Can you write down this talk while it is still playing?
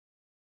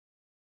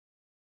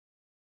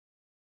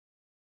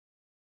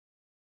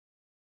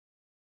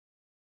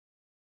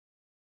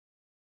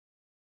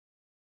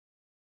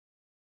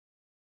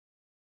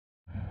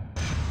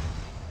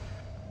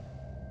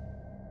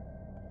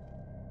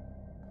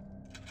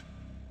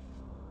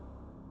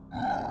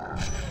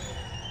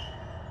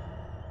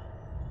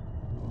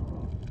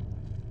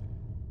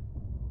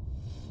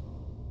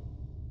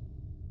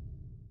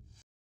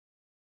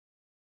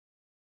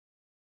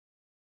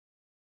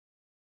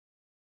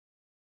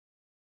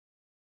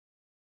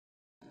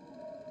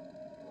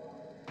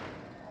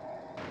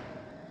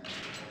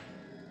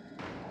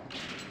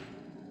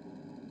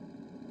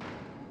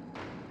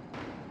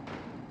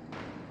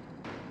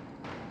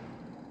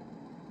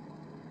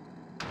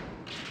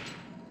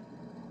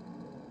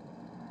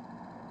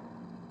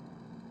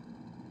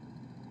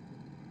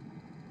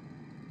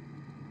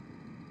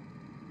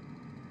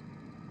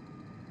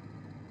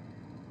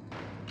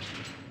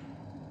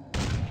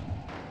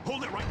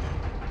Hold it right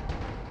there.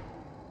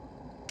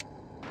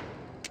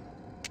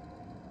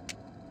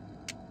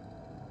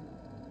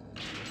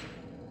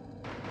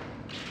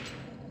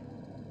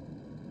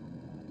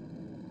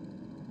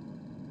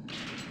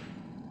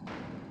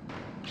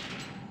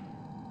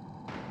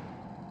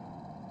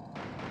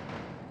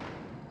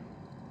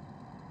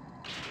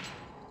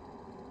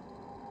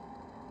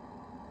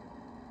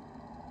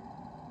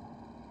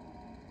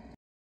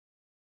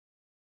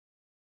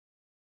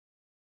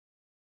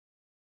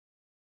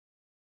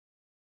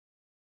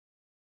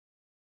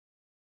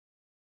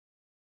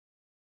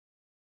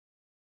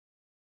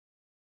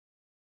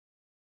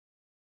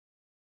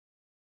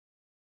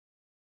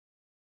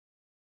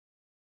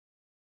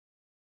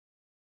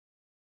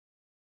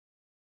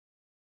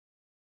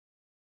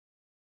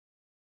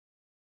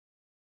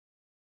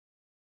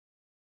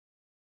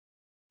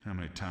 How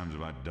many times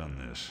have I done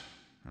this,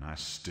 and I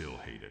still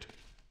hate it?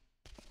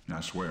 I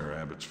swear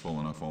Abbott's full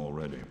enough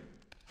already.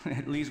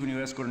 At least when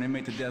you escort an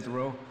inmate to death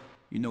row,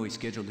 you know he's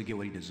scheduled to get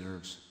what he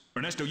deserves.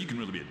 Ernesto, you can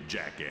really be a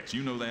jackass.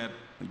 You know that?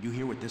 But you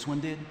hear what this one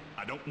did?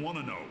 I don't want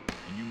to know.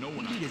 And you know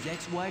when He beat his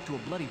ex-wife to a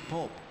bloody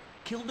pulp.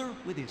 Killed her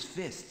with his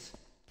fists.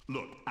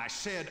 Look, I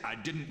said I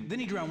didn't... Then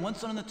he drowned one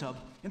son in the tub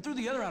and threw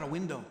the other out a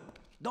window.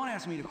 Don't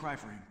ask me to cry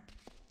for him.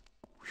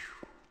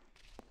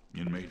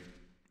 Whew. Inmate,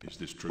 is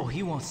this true? Oh,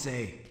 he won't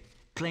say.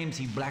 Claims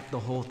he blacked the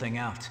whole thing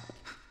out.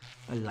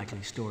 A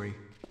likely story.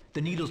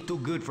 The needle's too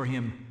good for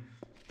him.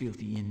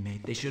 Filthy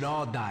inmate. They should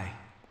all die.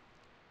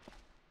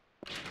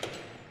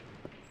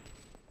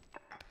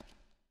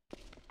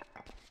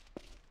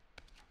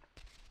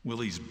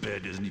 Willie's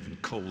bed isn't even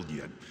cold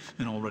yet,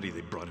 and already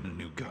they brought in a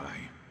new guy.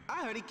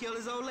 I heard he killed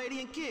his old lady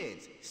and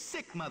kids.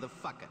 Sick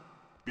motherfucker.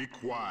 Be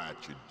quiet,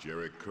 you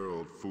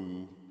jerry-curled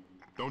fool.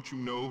 Don't you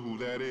know who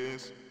that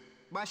is?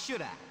 Why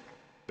should I?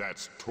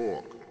 That's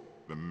Torque,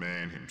 the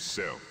man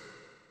himself.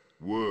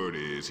 Word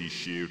is he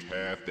shaved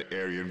half the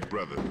Aryan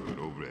Brotherhood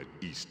over at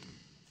Easton.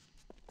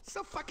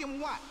 So fucking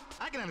what?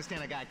 I can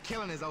understand a guy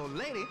killing his old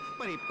lady,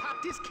 but he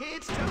popped his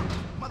kids too.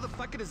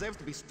 Motherfucker deserves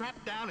to be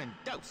strapped down and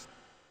dosed.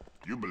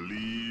 You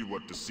believe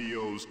what the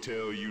COs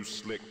tell you,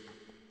 Slick?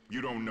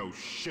 You don't know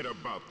shit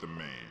about the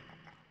man.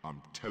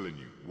 I'm telling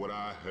you, what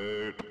I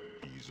heard,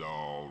 he's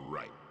all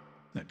right.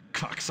 That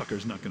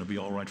cocksucker's not gonna be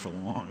all right for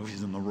long if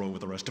he's in the row with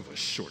the rest of us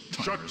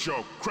short-timers. Shut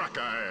your cracker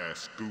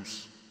ass,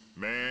 Goose.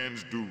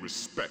 Man's due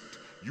respect.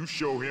 You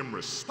show him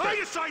respect. I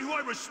decide who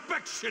I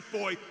respect, shit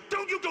boy.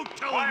 Don't you go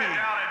telling Quiet me.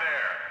 down in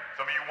there.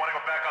 Some of you want to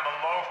go back on the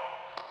loaf?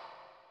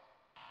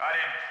 I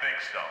didn't think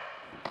so.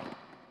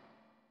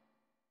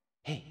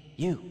 Hey,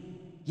 you.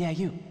 Yeah,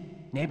 you.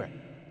 Neighbor.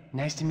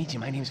 Nice to meet you.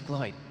 My name's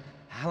Floyd.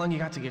 How long you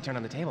got till your turn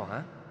on the table,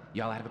 huh?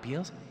 You all out of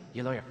appeals?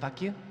 Your lawyer fuck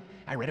you?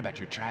 I read about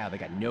your trial. They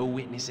got no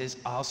witnesses,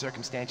 all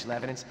circumstantial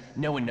evidence.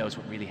 No one knows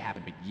what really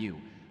happened but you.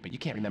 But you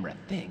can't remember a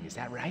thing, is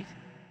that right?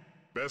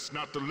 Best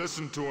not to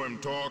listen to him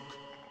talk.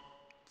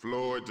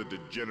 Floyd's a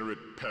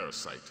degenerate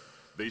parasite.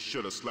 They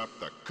should have slapped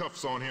the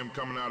cuffs on him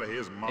coming out of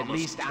his mama's At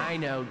least trunk. I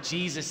know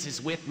Jesus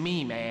is with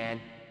me,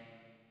 man.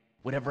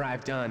 Whatever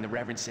I've done, the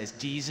Reverend says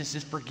Jesus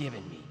has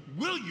forgiven me.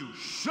 Will you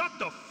shut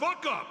the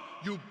fuck up,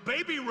 you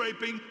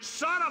baby-raping,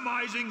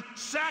 sodomizing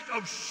sack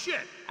of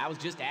shit? I was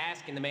just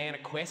asking the man a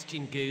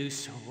question,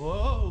 Goose.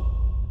 Whoa!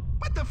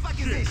 What the fuck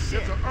is this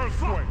shit? It's an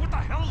earthquake. What the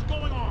hell's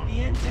going on?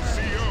 The internet.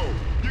 CO,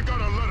 you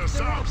gotta let us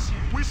out.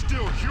 We're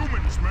still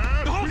humans,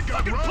 man. The whole We got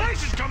fucking rights.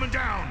 place is coming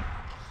down!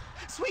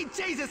 Sweet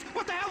Jesus,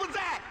 what the hell was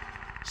that?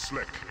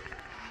 Slick,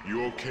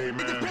 you okay, Is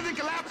the man? prison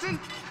collapsing?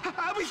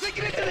 Are we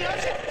sinking into the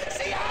ocean?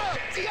 CO!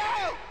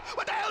 CO!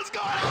 What the hell's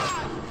going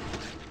on?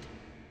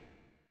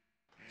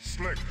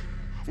 Slick,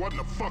 what in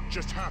the fuck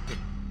just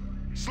happened?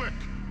 Slick!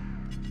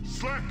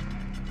 Slick!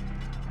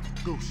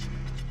 Goose,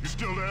 you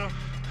still there?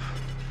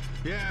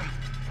 Yeah,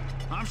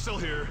 I'm still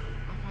here.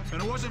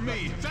 And it wasn't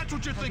me. If that's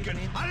what you're thinking,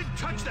 I didn't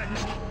touch that.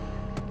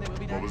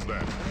 What was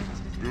that?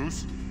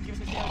 Goose?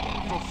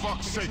 For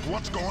fuck's sake,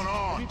 what's going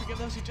on?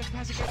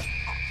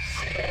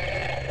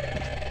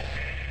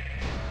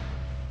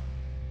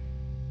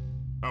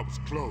 That was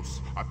close.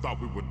 I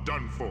thought we were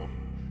done for.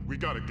 We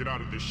gotta get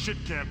out of this shit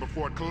can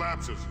before it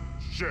collapses.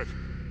 Shit.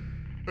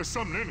 There's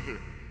something in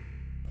here.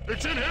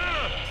 It's in here!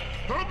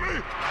 Help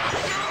me!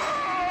 No!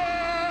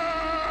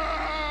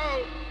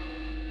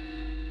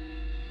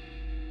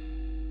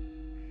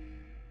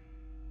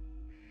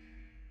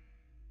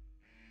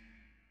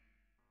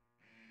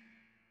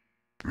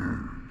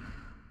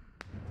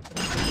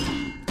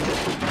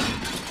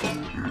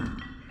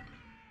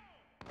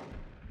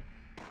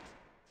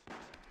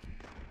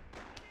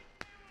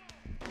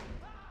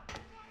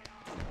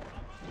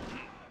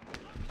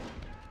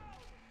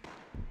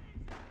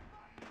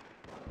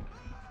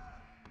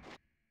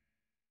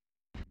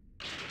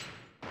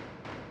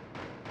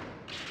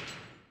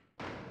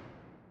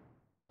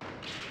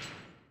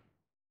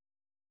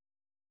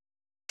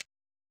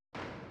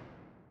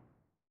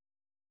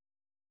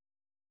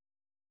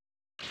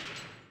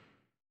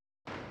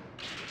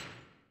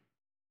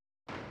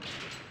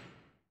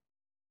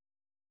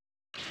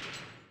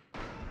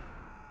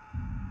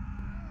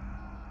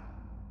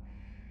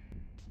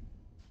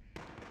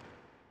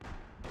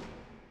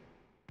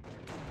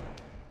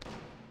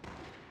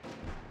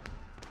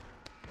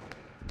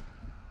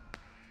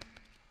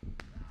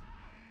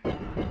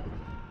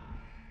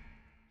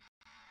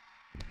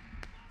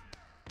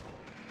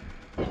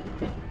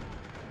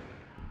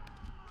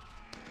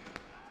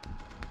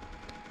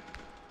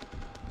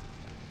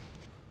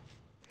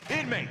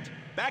 Inmate,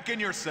 back in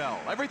your cell.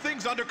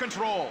 Everything's under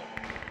control.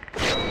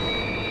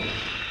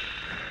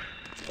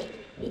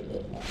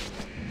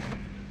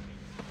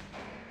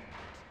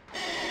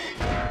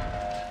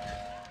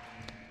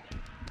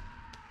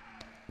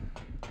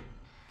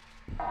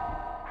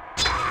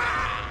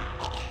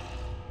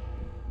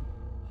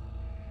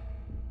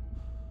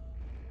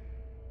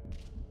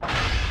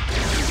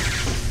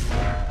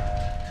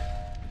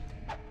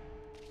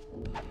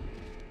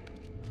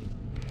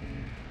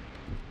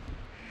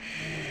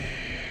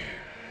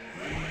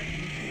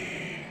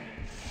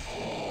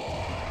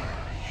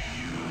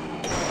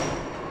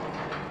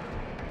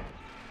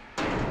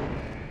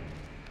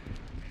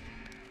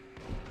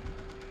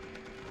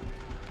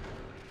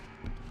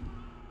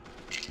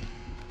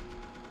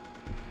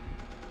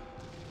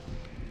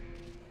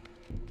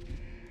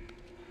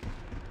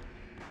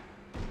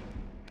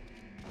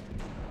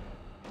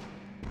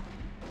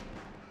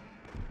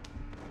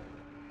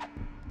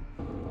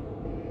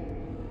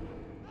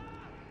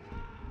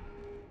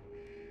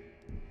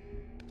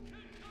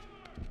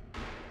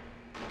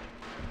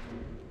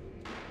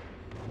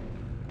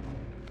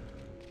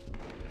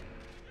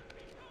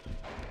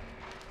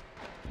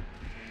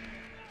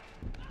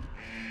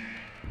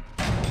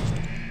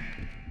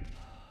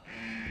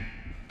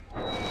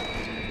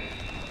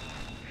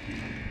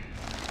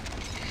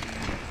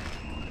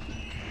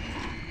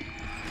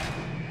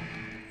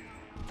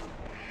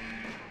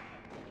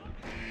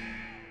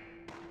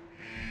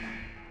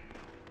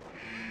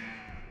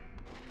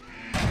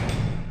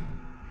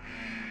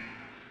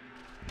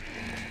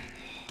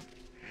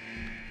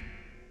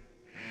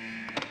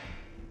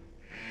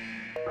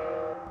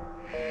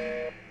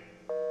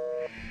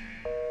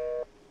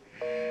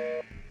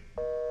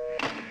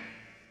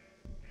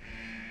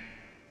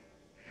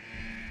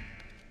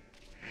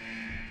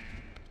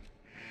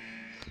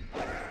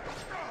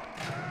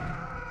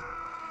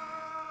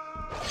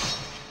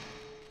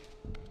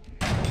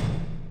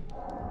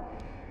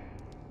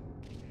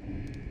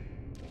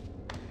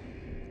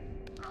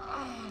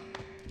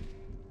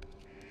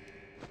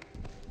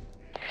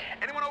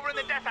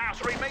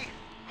 Read me.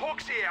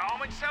 Hawk's here.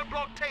 I'm in cell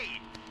block T.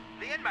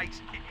 The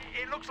inmates,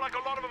 it looks like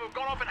a lot of them have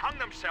gone off and hung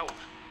themselves.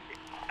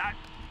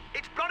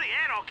 It's bloody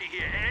anarchy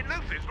here, and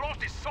Luther's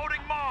lost his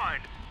sodding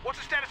mind. What's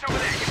the status over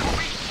there? You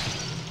copy?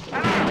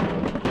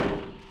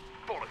 Hello?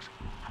 Bollocks.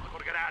 I've got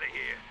to get out of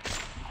here.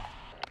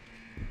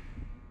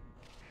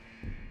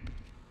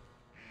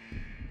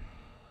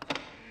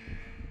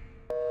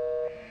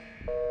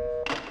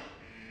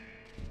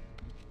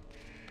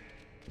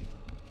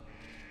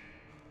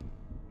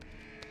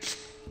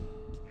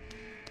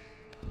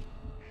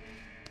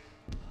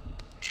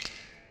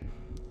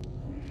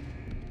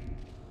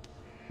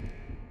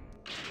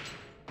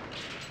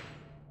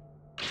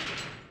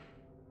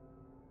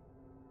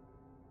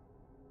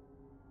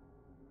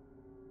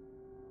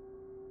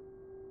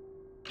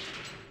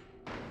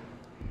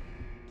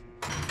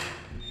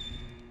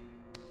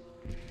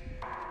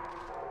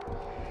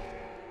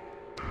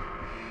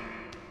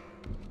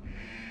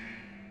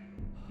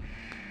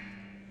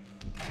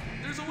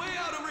 There's a way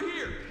out over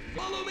here.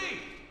 Follow me.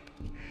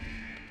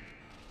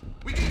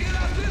 We can get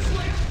out this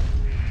way.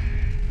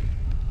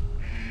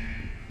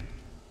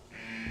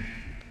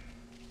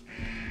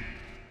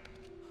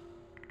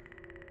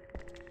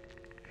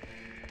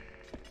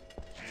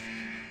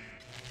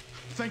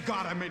 Thank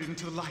God I made it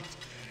into the light.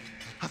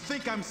 I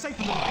think I'm safe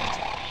in the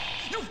light.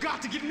 You've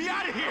got to get me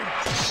out of here!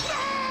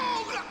 No!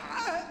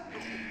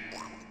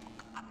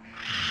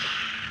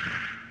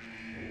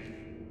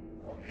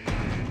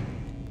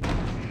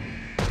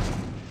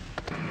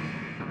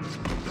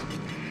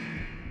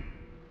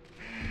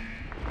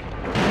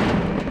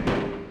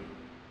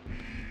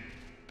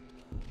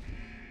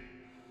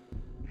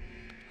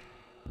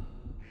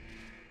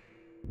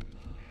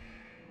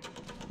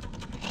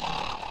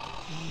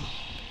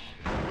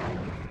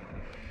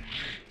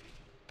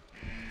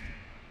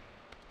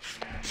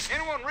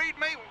 Anyone read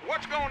me?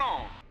 What's going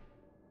on?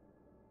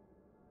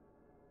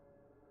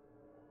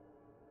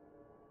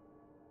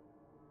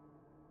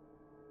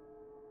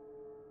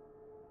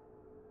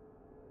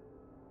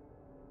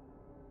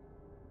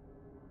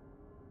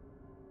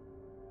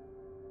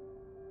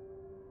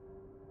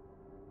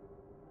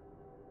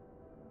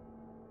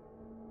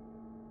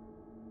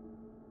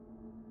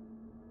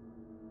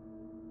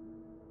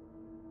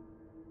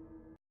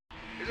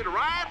 Is it a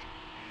riot?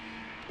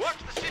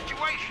 What's the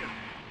situation?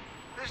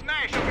 This is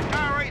Nash up at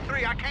Tower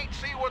A3. I can't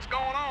see what's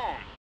going on.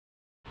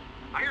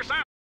 I hear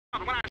sounds.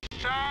 When I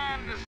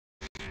shine this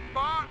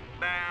spot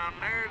down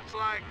there, it's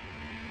like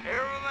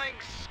everything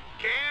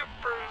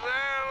scampers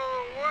out of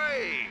the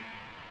way.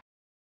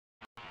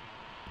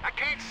 I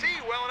can't see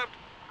well enough.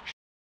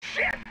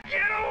 Shit!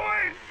 Get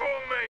away from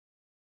me!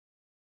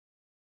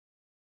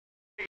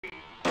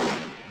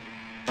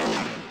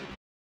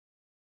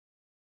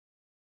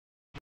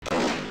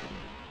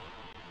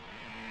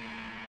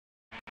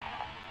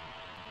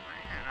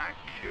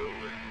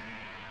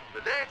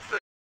 But that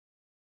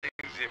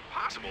thing's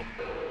impossible.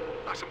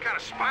 Like some kind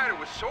of spider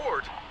with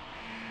swords.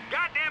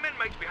 Goddamn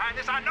inmates behind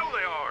this, I know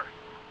they are.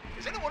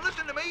 Is anyone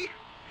listening to me?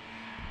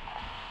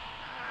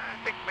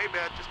 think maybe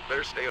I just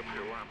better stay up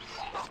here where I'm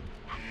safe.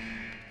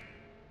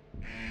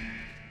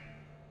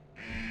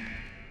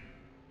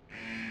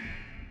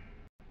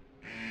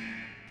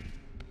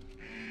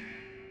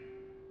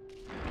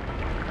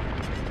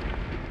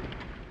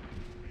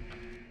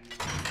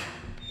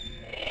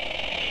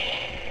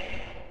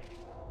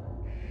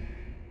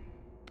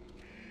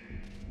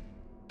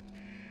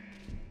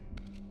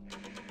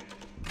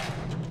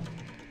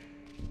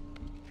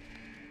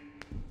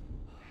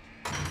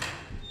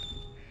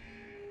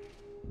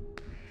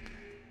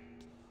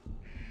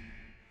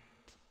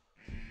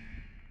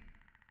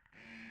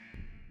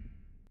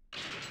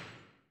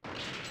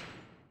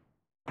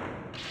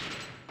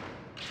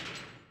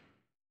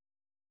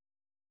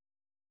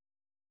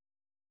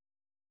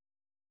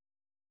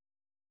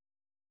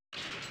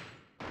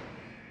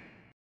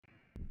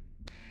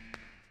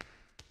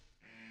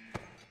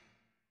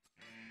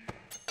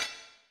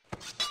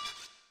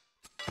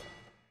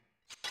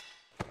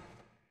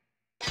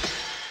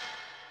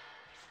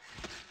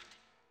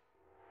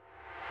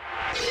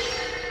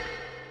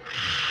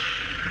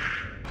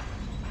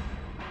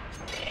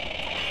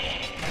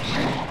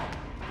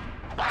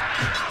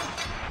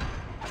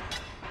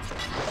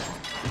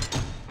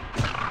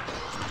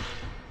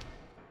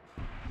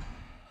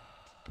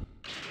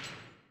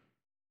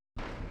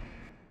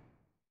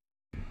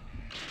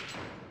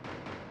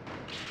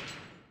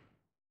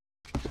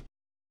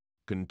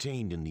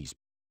 Contained in these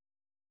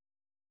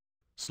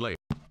Slayer,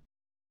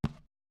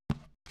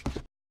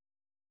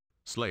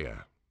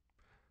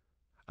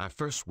 I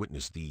first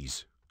witnessed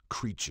these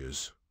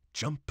creatures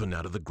jumping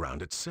out of the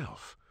ground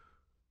itself.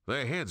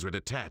 Their heads were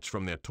detached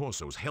from their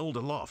torsos, held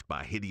aloft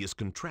by hideous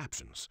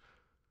contraptions.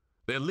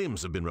 Their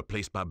limbs have been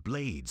replaced by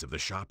blades of the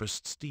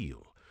sharpest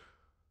steel.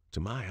 To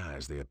my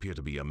eyes, they appear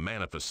to be a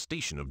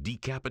manifestation of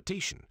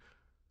decapitation.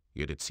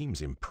 Yet it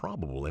seems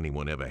improbable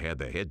anyone ever had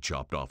their head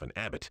chopped off in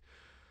Abbott.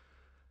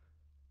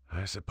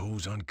 I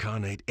suppose on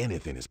Carnate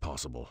anything is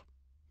possible.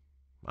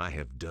 I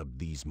have dubbed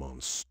these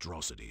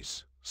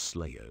monstrosities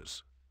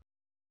Slayers.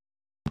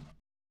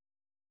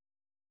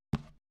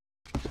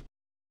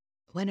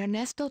 When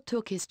Ernesto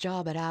took his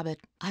job at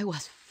Abbott, I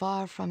was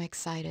far from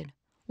excited.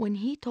 When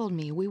he told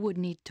me we would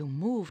need to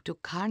move to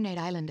Carnate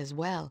Island as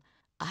well,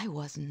 I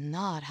was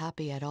not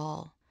happy at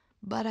all.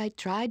 But I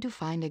tried to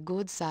find a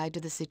good side to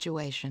the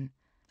situation.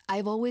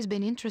 I've always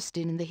been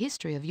interested in the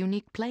history of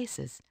unique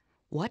places.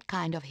 What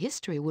kind of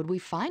history would we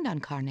find on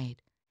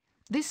Carnate?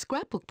 This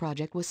scrapbook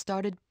project was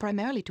started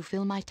primarily to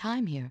fill my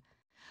time here,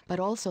 but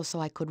also so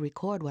I could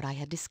record what I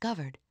had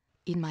discovered.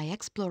 In my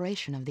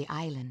exploration of the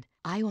island,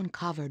 I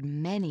uncovered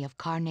many of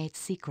Carnate's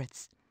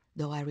secrets.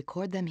 Though I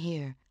record them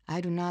here,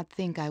 I do not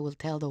think I will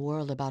tell the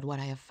world about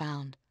what I have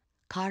found.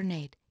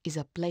 Carnate is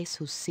a place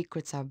whose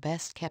secrets are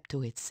best kept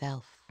to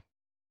itself.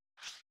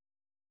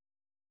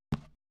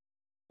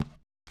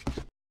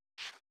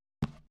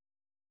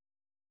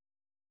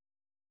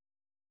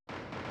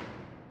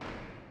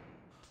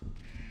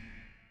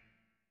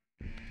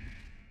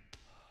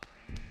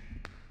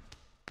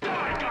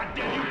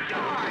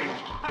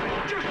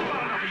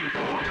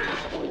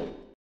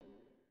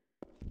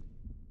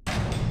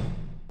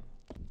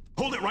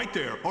 Hold it right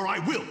there, or I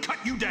will cut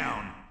you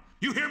down!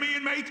 You hear me,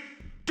 inmate?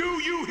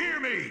 Do you hear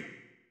me?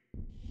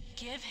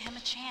 Give him a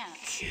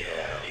chance.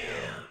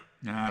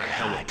 Ah, the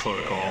hell with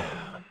protocol.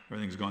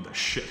 Everything's gone to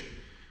shit.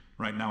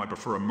 Right now, I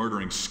prefer a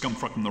murdering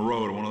scumfuck from the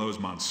road to one of those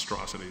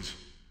monstrosities.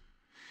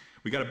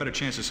 We got a better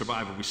chance to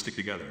survive if we stick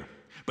together.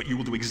 But you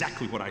will do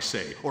exactly what I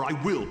say, or I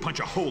will punch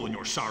a hole in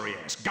your sorry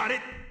ass. Got it?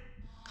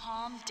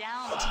 Calm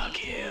down,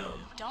 T.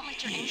 Don't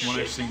let your anger When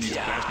I've seen these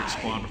bastards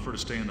spawn, I prefer to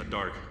stay in the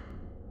dark.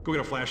 Go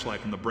get a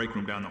flashlight from the break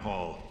room down the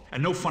hall.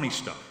 And no funny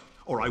stuff,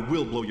 or I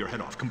will blow your head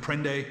off.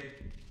 Comprende?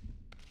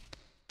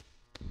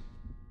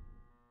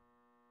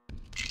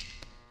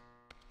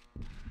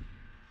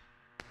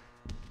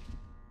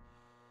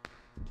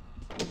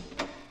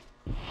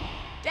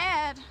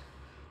 Dad,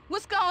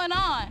 what's going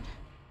on?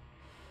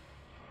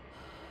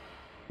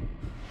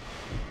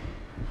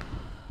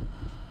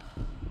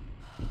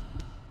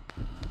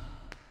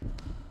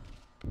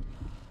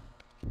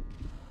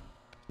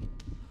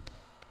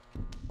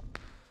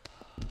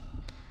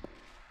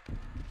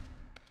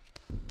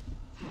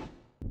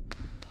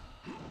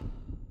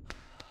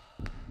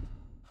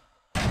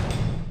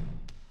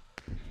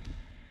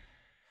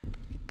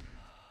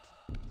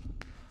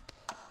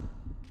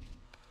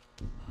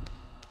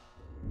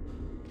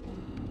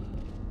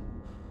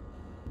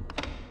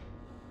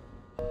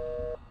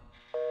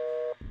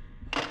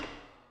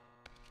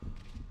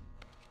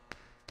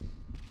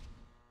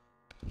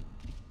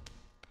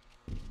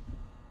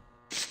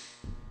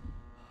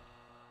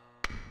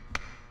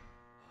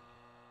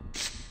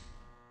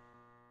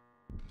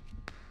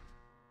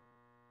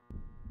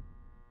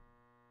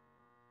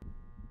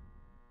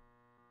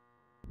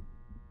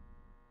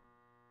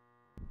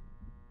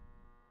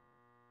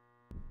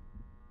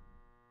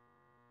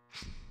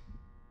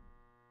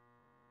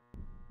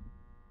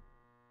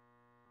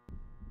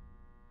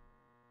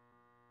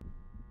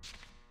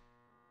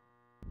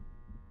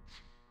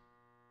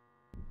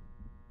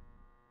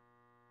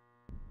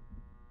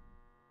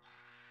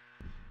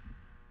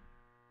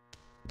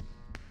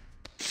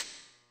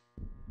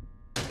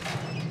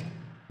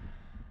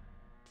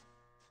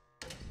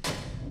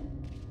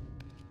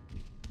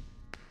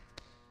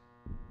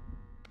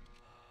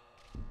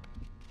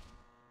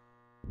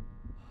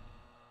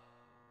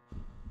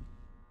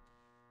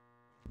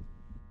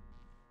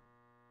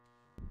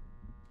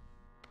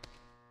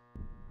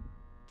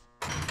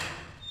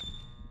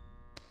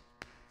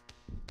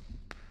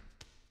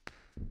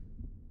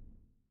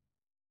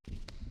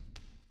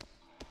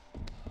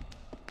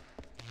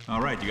 All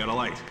right, you got a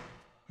light.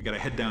 I gotta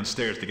head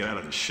downstairs to get out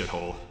of this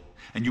shithole.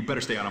 And you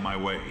better stay out of my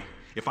way.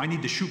 If I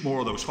need to shoot more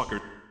of those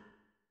fuckers...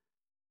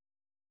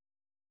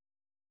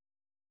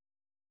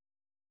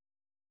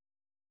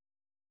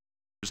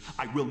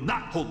 I will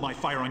not hold my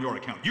fire on your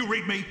account. You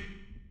read me?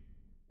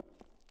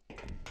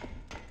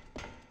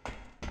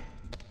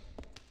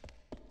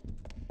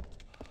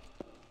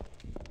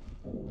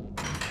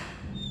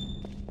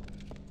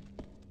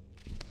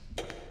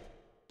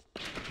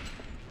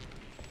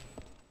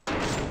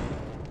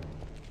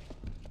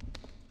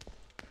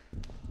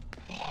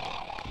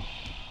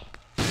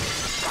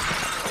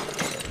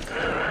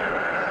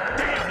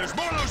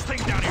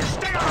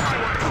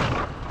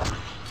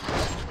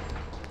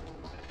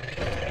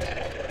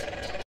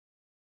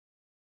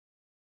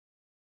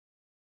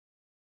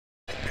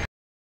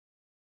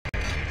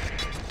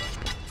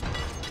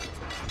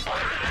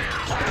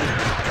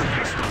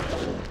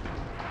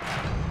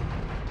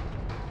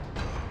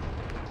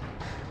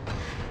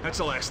 That's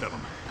the last of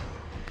them.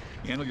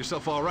 You handle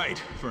yourself all right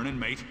for an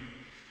inmate.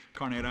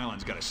 Carnate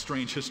Island's got a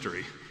strange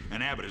history,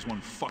 and Abbott is one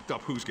fucked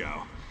up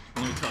hoosgow.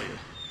 Let me tell you,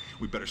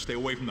 we better stay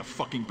away from the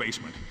fucking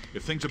basement.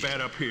 If things are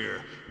bad up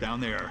here, down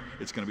there,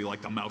 it's gonna be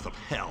like the mouth of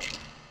hell.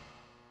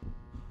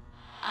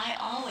 I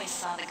always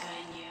saw the good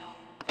in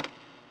you.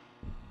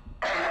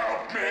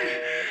 Help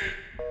me!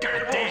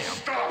 God damn!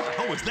 What the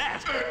hell was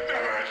that?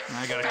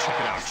 I gotta check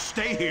it out.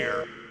 Stay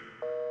here!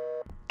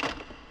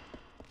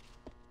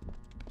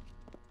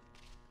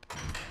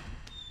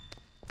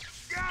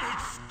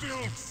 Still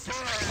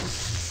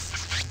fresh!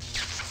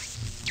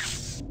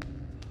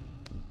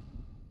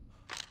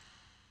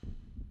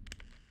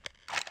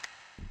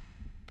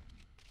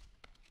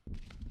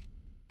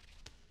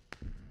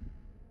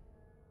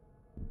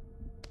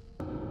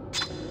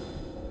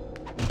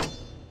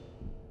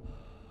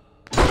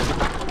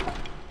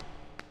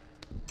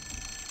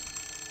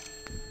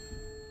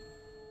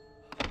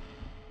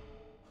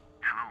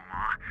 Hello,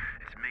 Ma.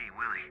 It's me,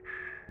 Willie.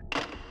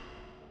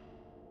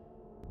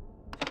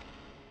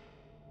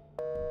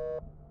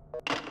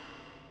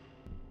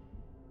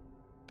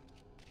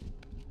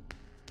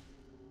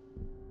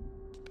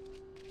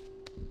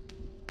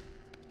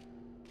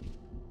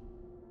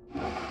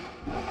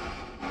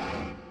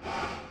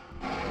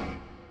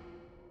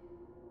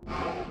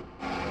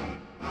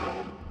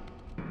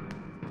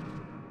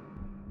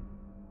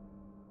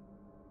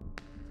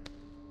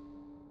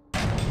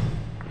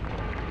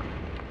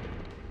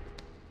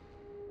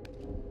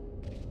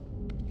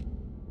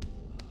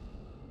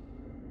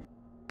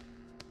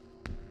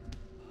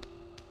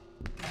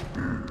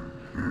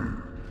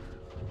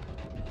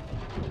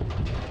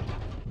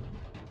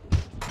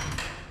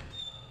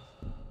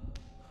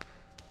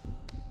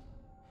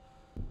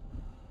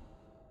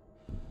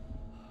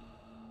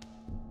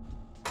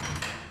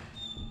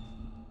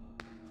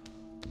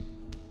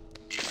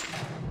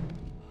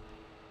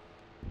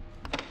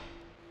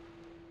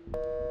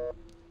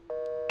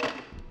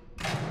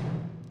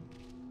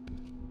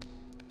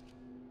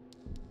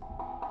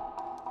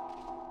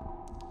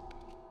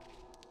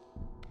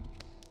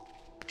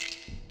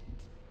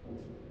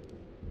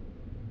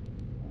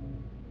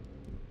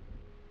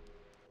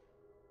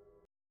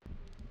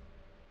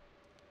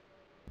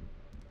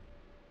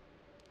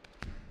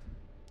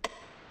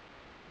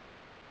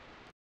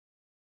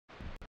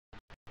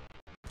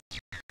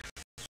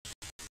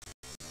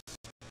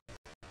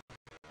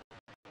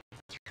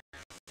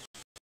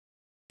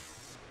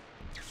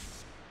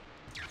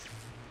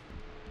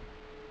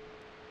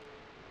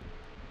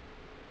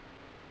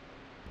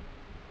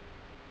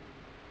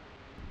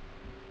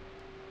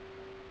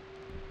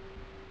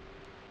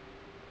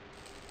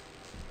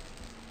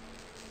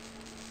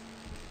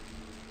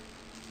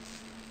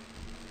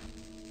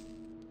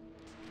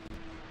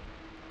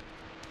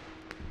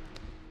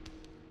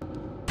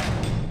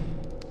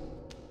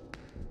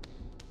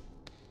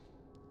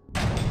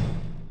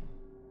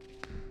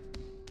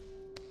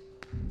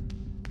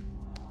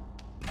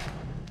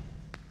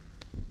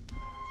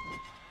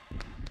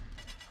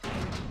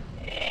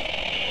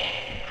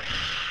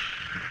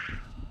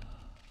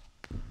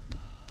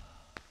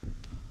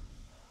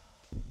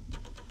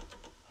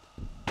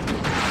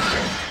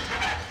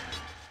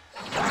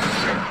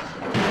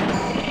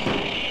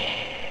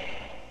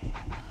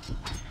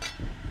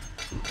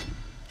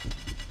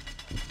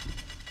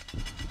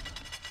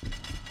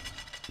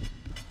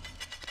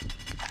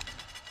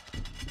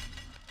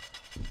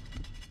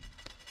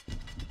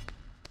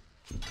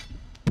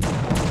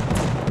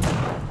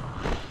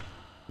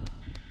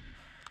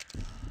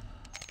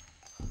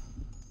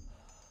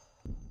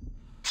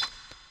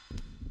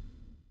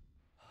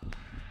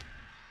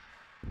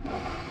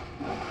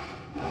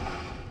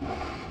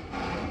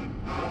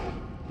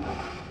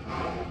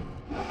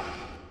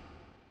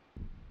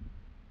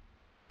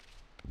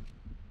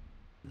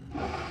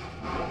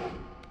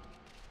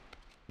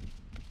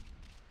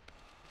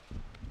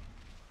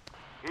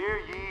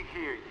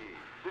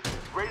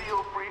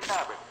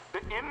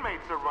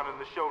 inmates are running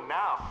the show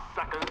now,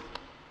 suckers.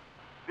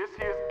 This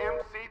here's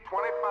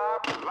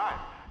MC25 for life,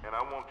 and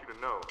I want you to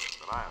know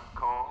that I am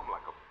calm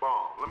like a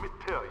bomb. Let me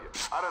tell you,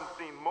 I done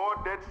seen more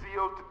dead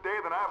CEOs today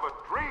than I ever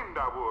dreamed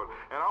I would.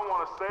 And I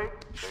want to say,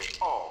 they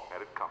all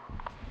had it coming.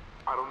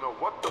 I don't know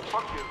what the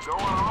fuck is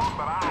going on,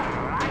 but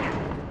I like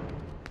it.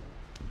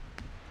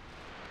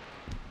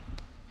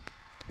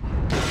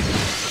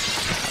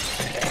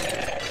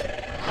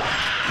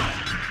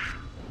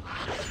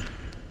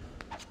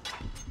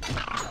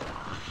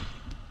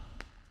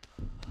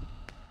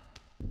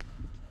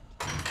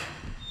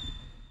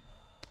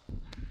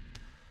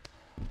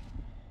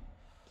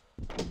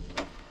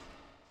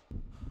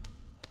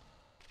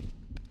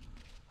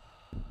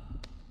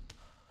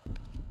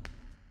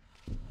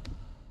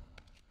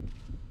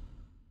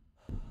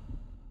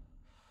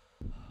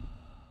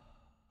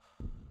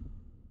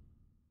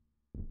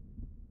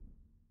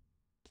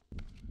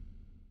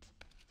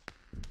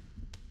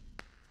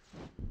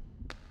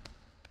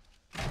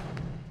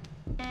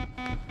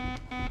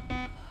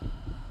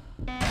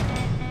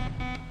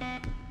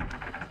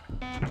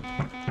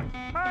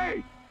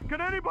 Hey! Can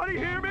anybody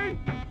hear me?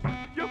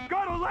 You've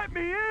got to let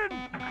me in!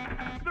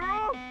 They're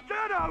all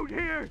dead out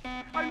here!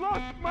 I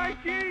lost my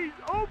keys!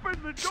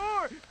 Open the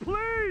door,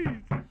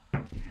 please!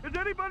 Is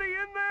anybody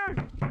in there?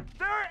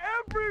 They're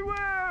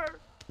everywhere!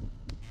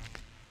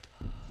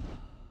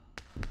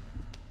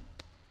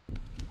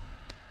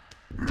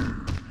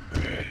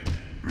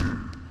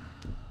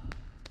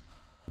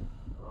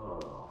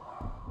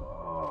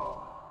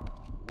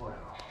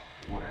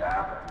 What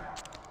happened?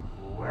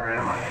 Where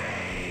am I?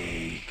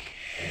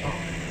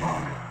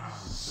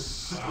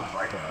 This is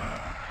like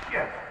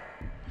shit.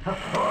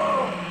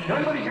 Hello? Can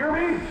anybody hear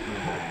me?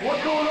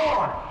 What's going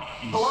on?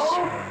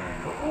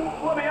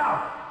 Hello? Let me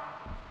out.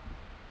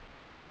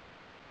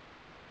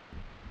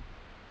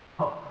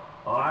 Oh,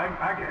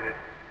 I get it.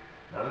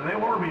 They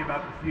warned me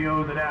about the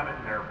COs at Abbott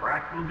and their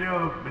practical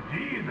jokes, but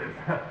Jesus.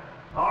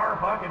 Har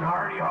fucking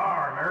hardy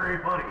har. Very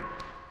funny.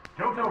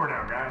 Joke's over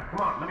now, guys. Come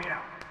on, let me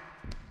out.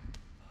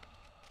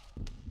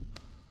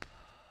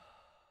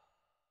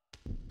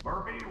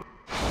 Murphy.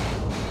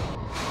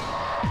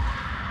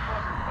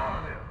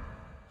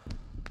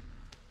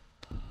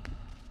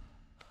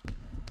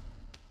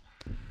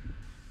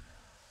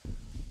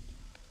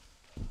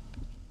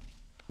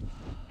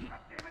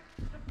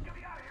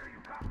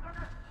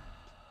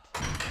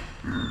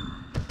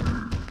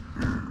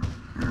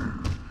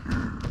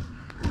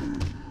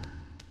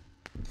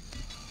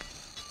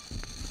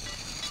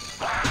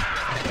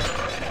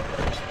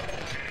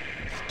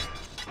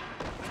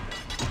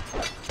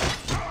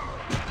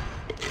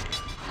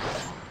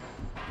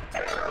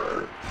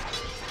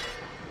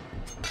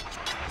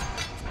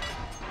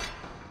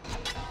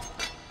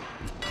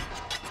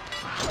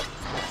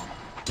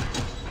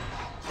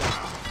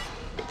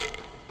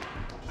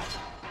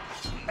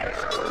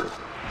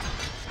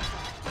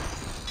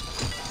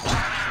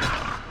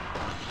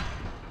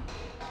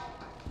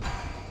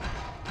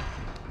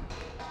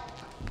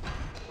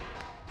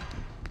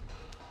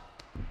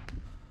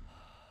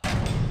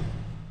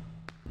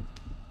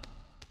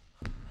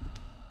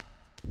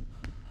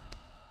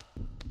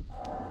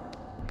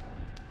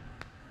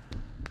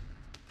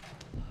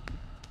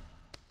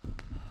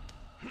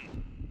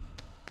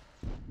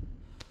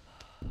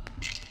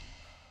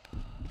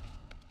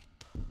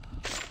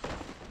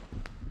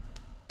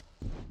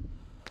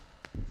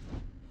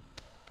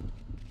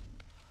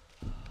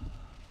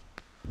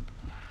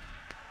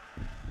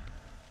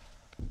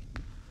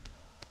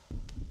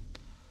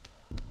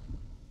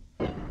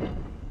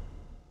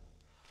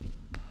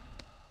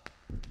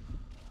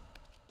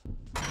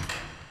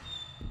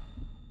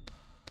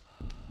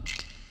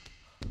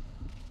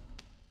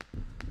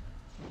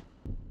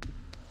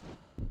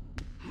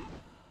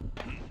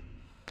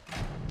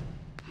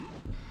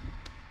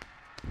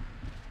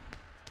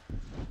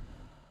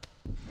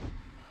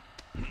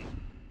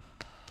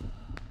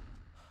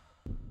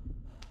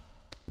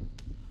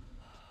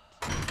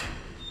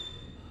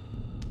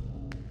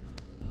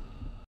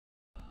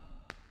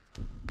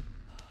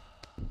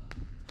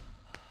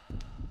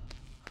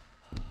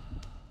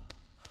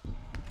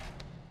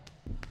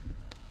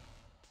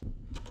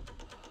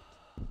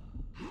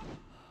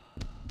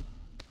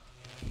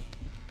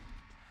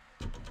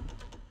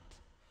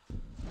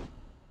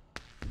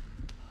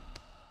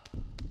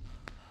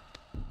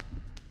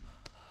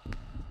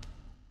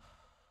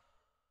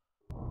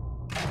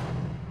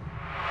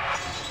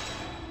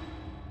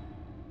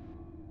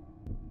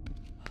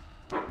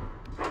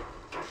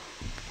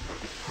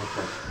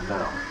 No.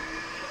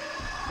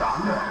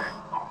 Stop. No.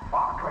 Oh,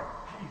 fuck.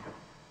 Jesus.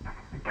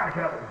 You gotta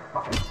get out of this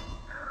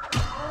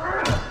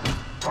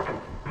fucking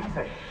piece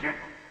of shit.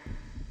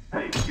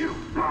 Hey, you.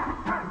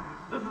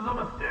 This is a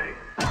mistake.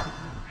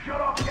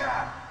 Shut off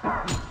gas.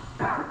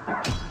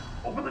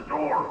 Open the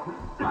door.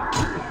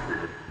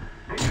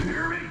 Can you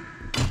hear me?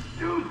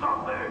 Do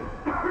something.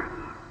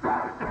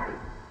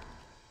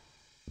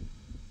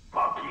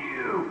 Fuck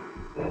you.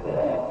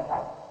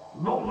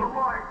 Those are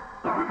my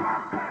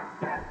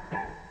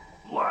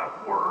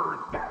last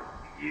words.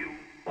 You.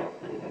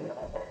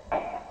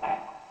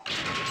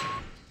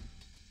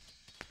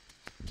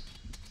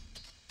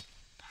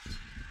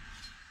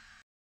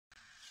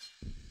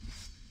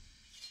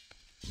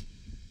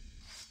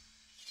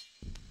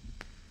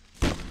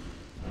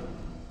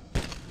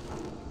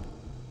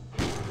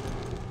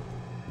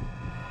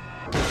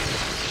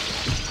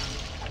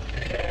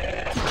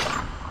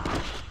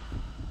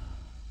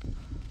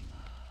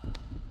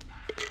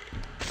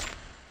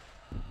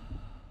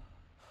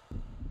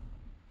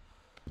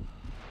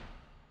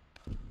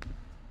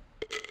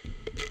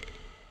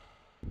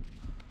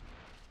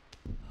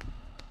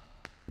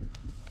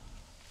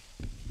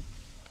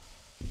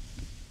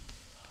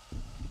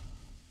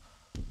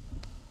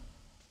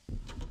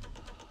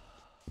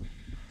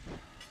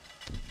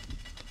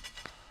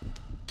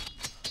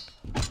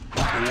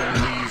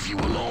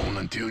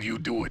 until you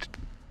do it.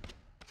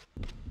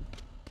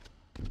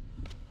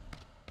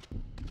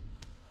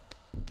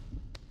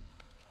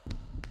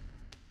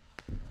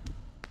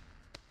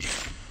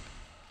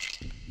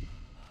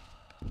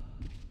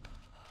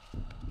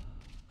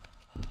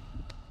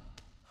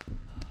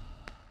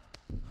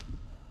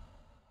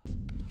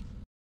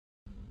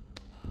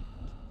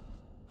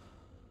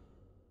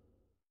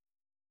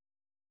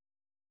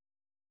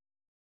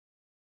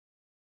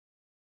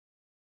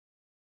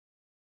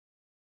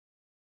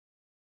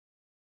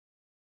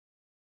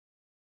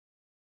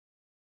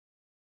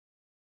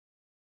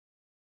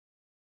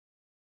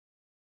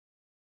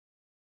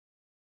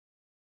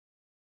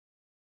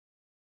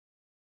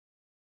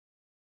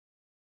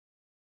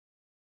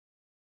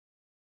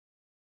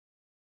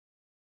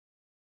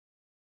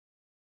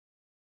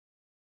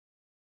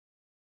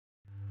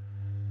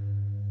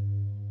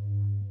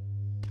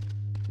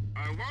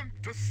 I want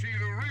to see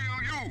the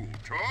real you,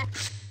 Talk.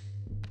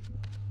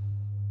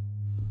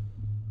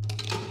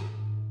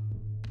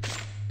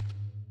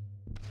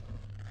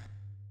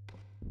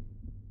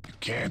 You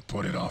can't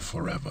put it off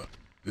forever.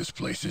 This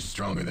place is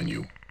stronger than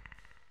you.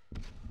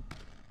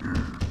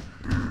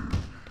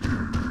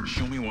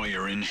 Show me why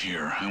you're in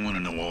here. I want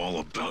to know all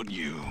about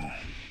you.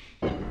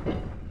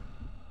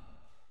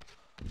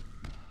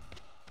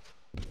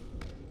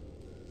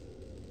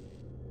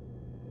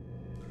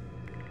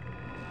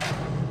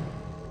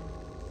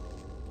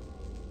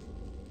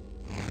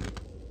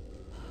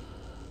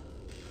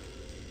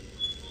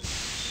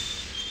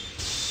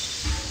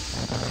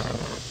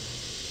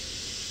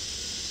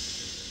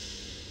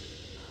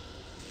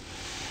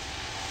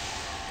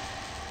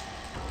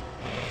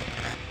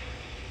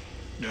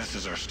 Death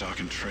is our stock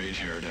and trade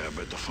here at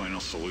Abbott, the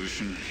final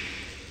solution.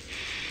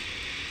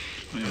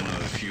 I am one of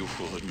the few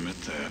who will admit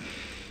that.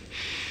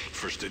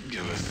 First it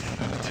giveth,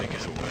 then it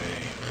taketh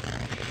away.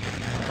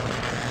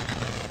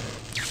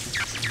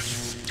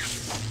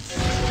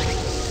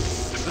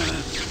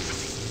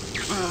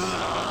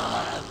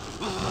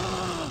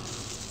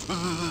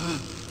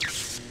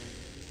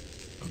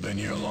 I've been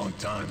here a long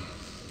time.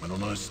 I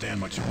don't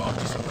understand much about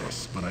this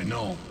place, but I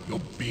know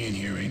your being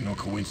here ain't no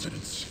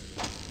coincidence.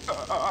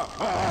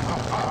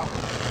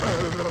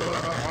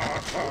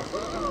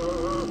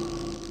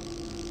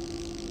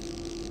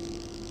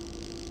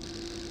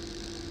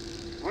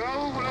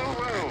 Well,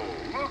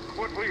 look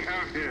what we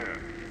have here.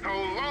 How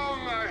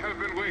long I have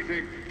been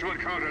waiting to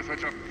encounter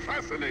such a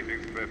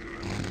fascinating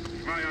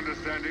specimen. My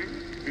understanding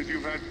is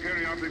you've had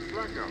periodic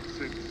blackouts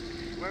since,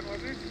 when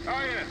was it?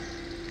 Ah, yes,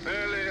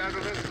 early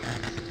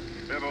adolescence.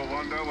 Ever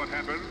wonder what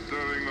happens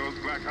during those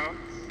blackouts?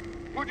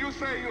 Would you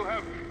say you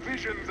have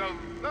visions of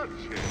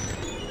bloodshed?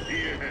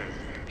 Yes,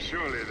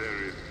 surely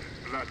there is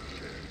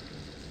bloodshed.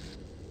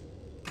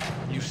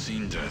 You've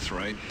seen death,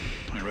 right?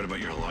 I read about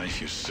your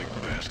life, you sick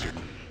bastard.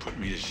 Put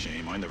me to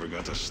shame. I never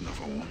got to snuff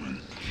a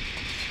woman.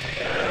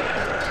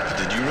 But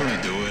did you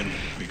really do it?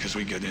 Because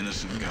we get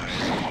innocent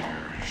guys in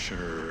here.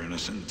 Sure,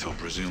 innocent until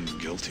presumed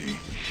guilty.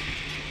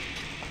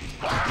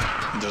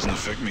 It doesn't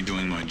affect me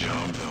doing my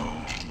job, though.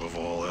 Above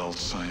all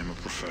else, I am a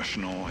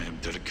professional. I am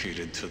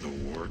dedicated to the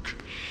work.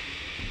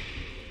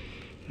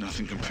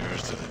 Nothing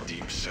compares to the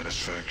deep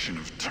satisfaction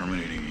of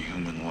terminating a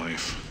human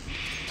life.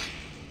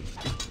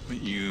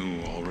 But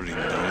you already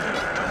know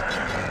that, don't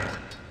you?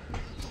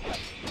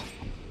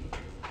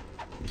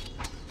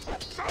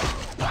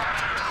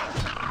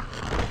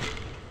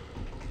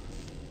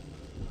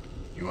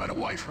 You had a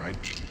wife, right?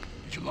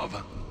 Did you love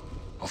her?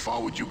 How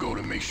far would you go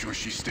to make sure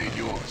she stayed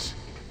yours?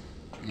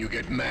 When you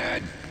get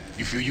mad,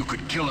 you feel you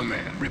could kill a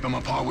man, rip him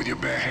apart with your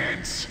bare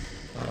hands.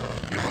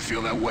 You ever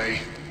feel that way?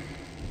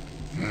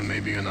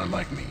 Maybe you're not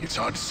like me. It's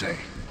hard to say.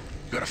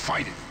 You gotta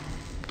fight it.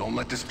 Don't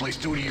let this place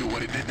do to you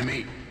what it did to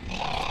me.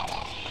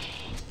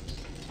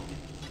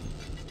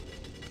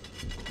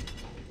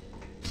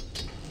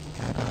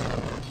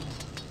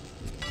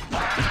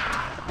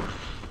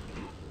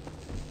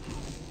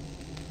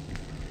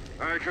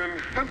 I can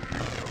help you.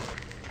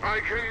 I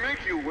can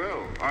make you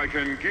well. I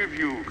can give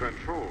you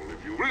control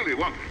if you really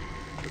want it.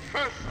 But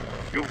first,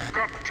 you've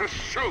got to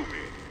show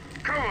me.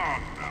 Come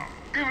on now.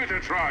 Give it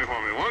a try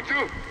for me, won't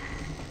you?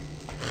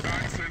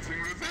 I'm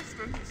sensing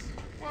resistance.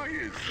 Why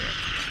is that?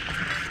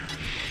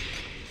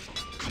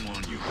 Come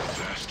on, you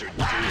bastard.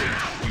 Do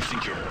it. You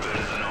think you're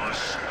better than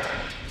us?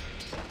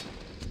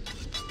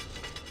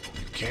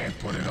 You can't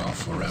put it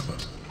off forever.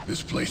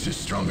 This place is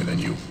stronger than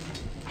you.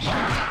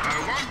 I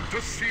want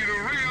to see the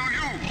real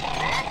you,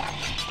 Rob.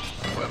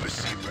 You ever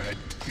see red?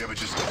 You ever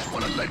just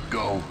want to let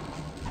go?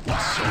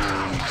 It's so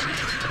easy.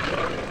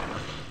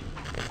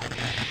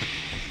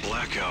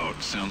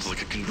 Blackout sounds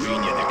like a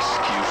convenient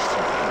excuse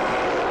for me.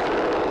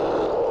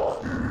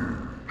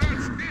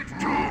 That's it,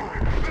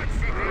 George. That's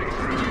the right.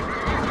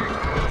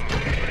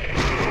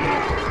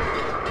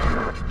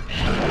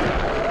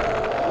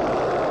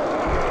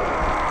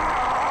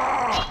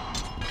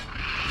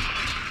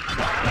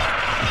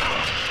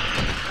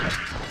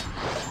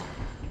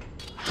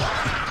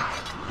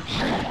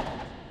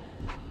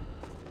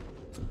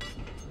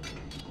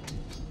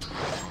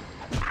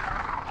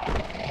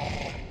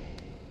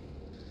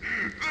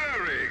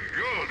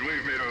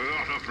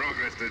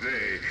 progress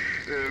today.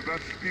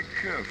 But be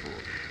careful.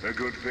 A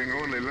good thing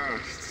only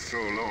lasts so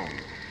long.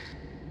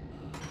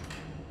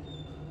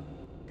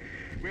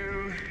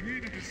 We'll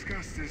need to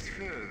discuss this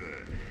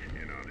further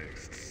in our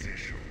next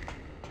session.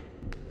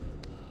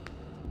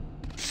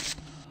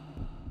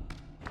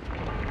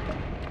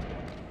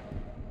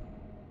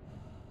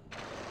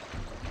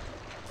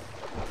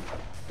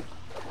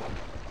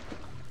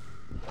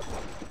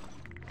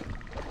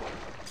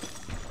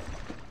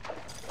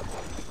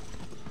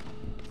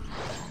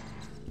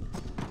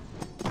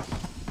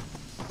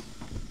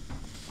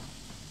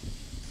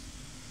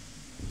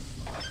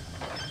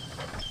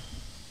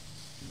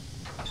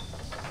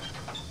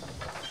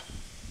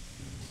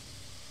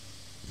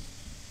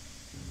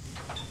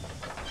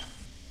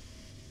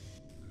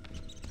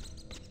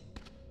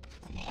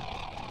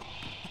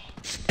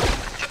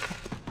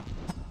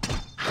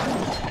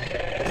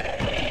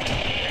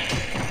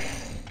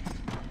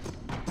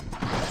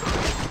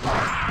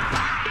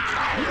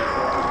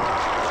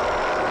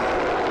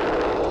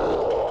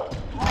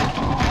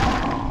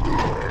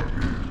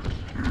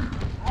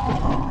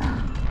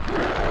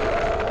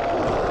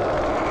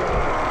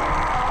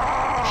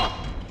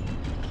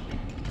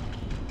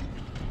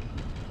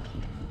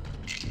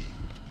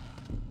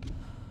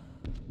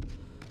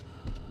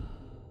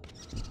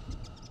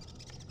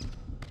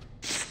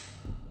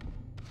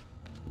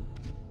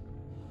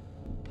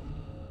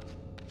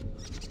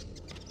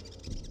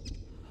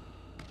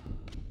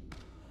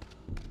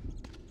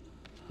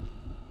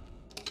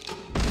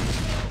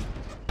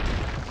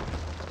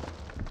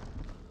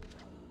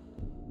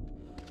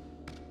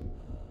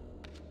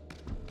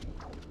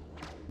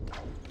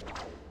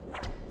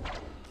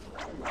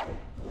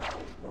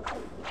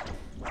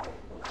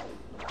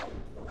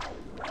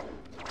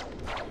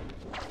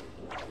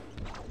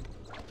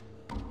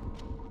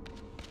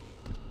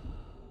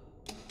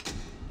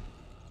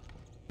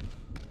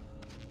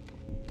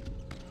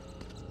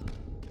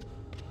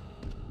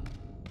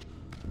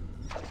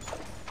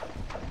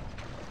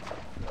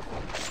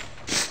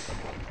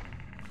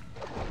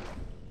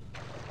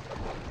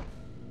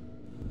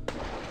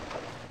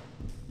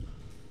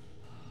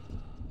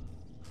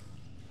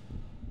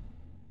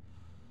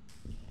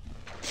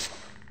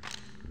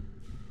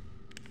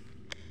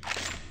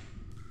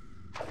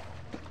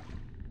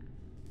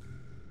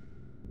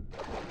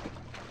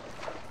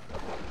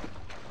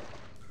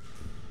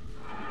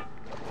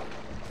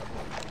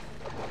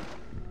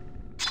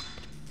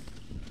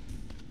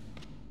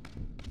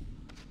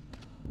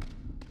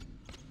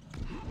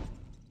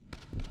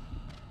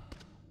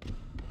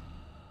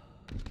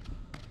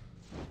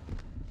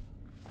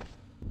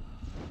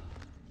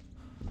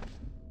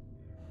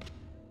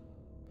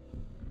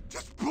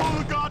 Pull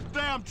the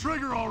goddamn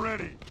trigger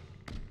already!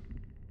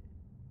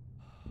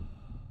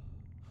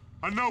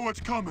 I know what's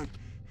coming.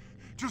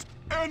 Just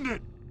end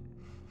it!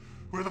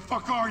 Where the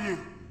fuck are you?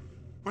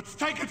 What's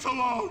taking so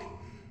long?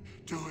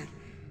 Do it.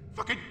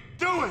 Fucking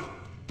do it!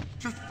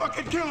 Just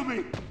fucking kill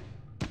me!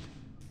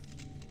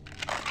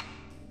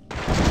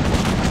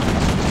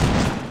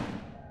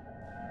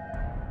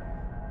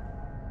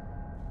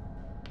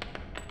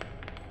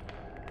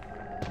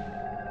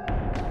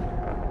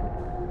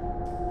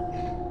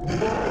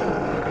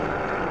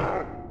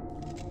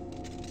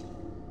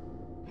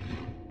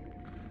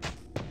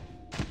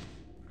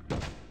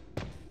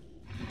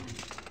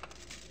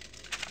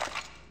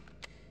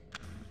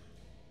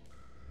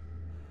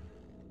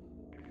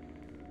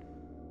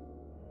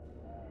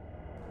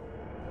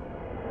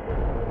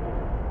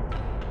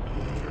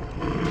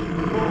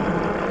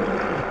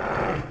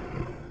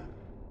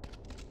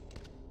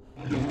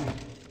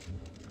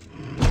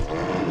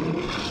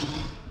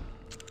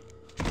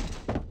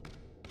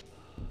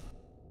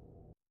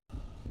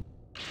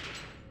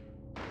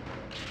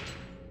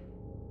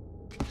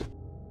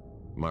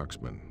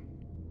 Marksman.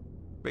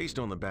 Based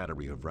on the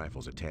battery of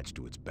rifles attached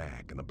to its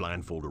back and the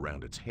blindfold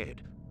around its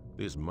head,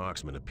 this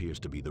marksman appears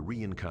to be the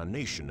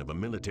reincarnation of a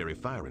military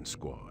firing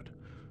squad.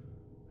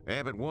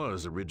 Abbott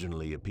was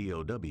originally a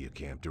POW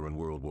camp during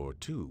World War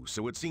II,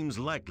 so it seems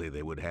likely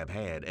they would have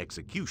had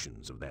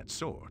executions of that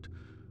sort.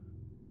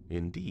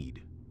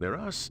 Indeed, there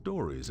are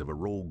stories of a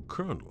rogue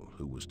colonel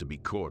who was to be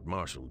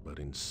court-martialed but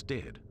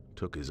instead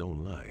took his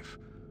own life.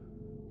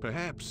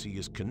 Perhaps he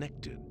is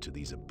connected to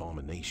these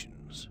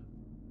abominations.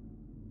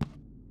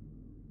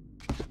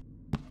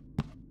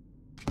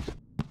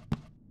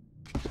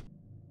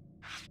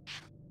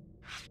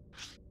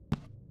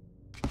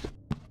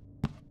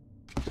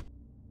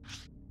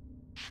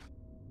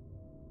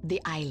 The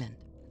island.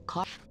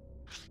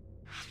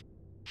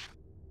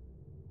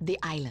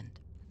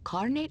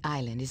 Carnate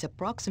Island is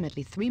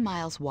approximately 3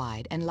 miles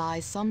wide and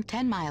lies some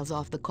 10 miles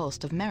off the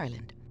coast of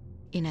Maryland.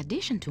 In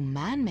addition to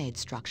man-made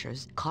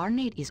structures,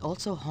 Carnate is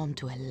also home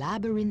to a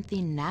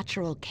labyrinthine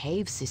natural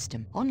cave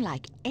system,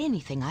 unlike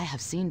anything I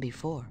have seen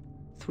before.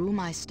 Through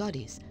my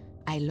studies,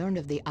 I learned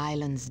of the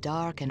island's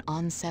dark and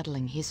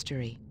unsettling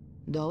history.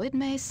 Though it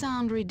may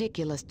sound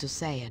ridiculous to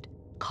say it,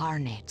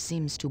 Carnate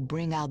seems to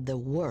bring out the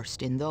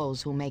worst in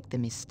those who make the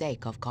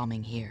mistake of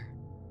coming here.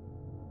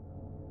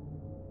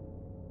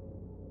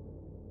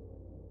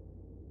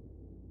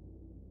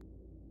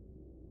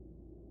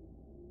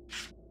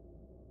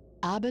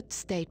 Abbott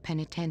State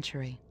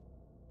Penitentiary.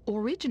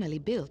 Originally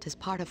built as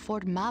part of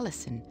Fort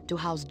Malison to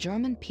house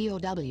German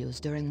POWs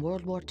during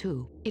World War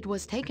II, it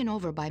was taken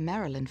over by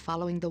Maryland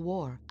following the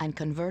war and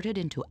converted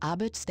into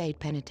Abbott State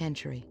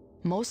Penitentiary.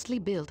 Mostly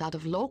built out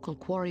of local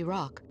quarry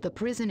rock, the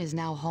prison is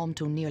now home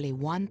to nearly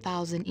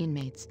 1,000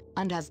 inmates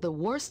and has the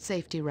worst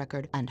safety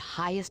record and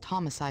highest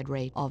homicide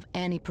rate of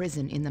any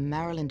prison in the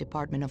Maryland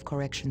Department of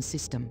Corrections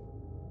system.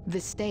 The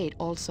state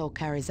also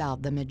carries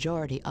out the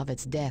majority of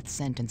its death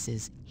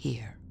sentences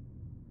here.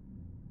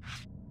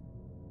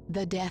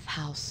 The Death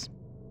House.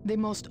 The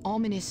most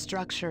ominous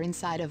structure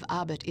inside of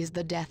Abbott is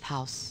the Death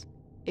House.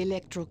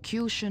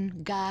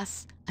 Electrocution,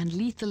 gas, and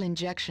lethal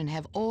injection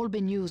have all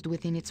been used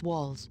within its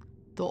walls,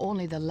 though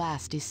only the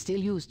last is still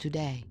used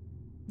today.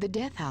 The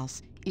Death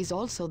House is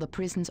also the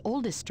prison's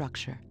oldest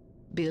structure,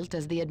 built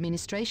as the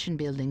administration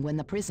building when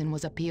the prison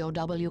was a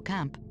POW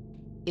camp.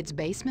 Its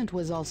basement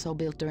was also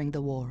built during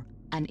the war,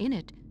 and in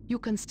it, you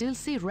can still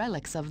see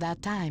relics of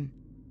that time.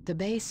 The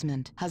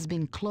basement has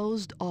been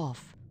closed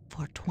off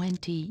for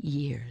 20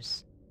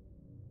 years.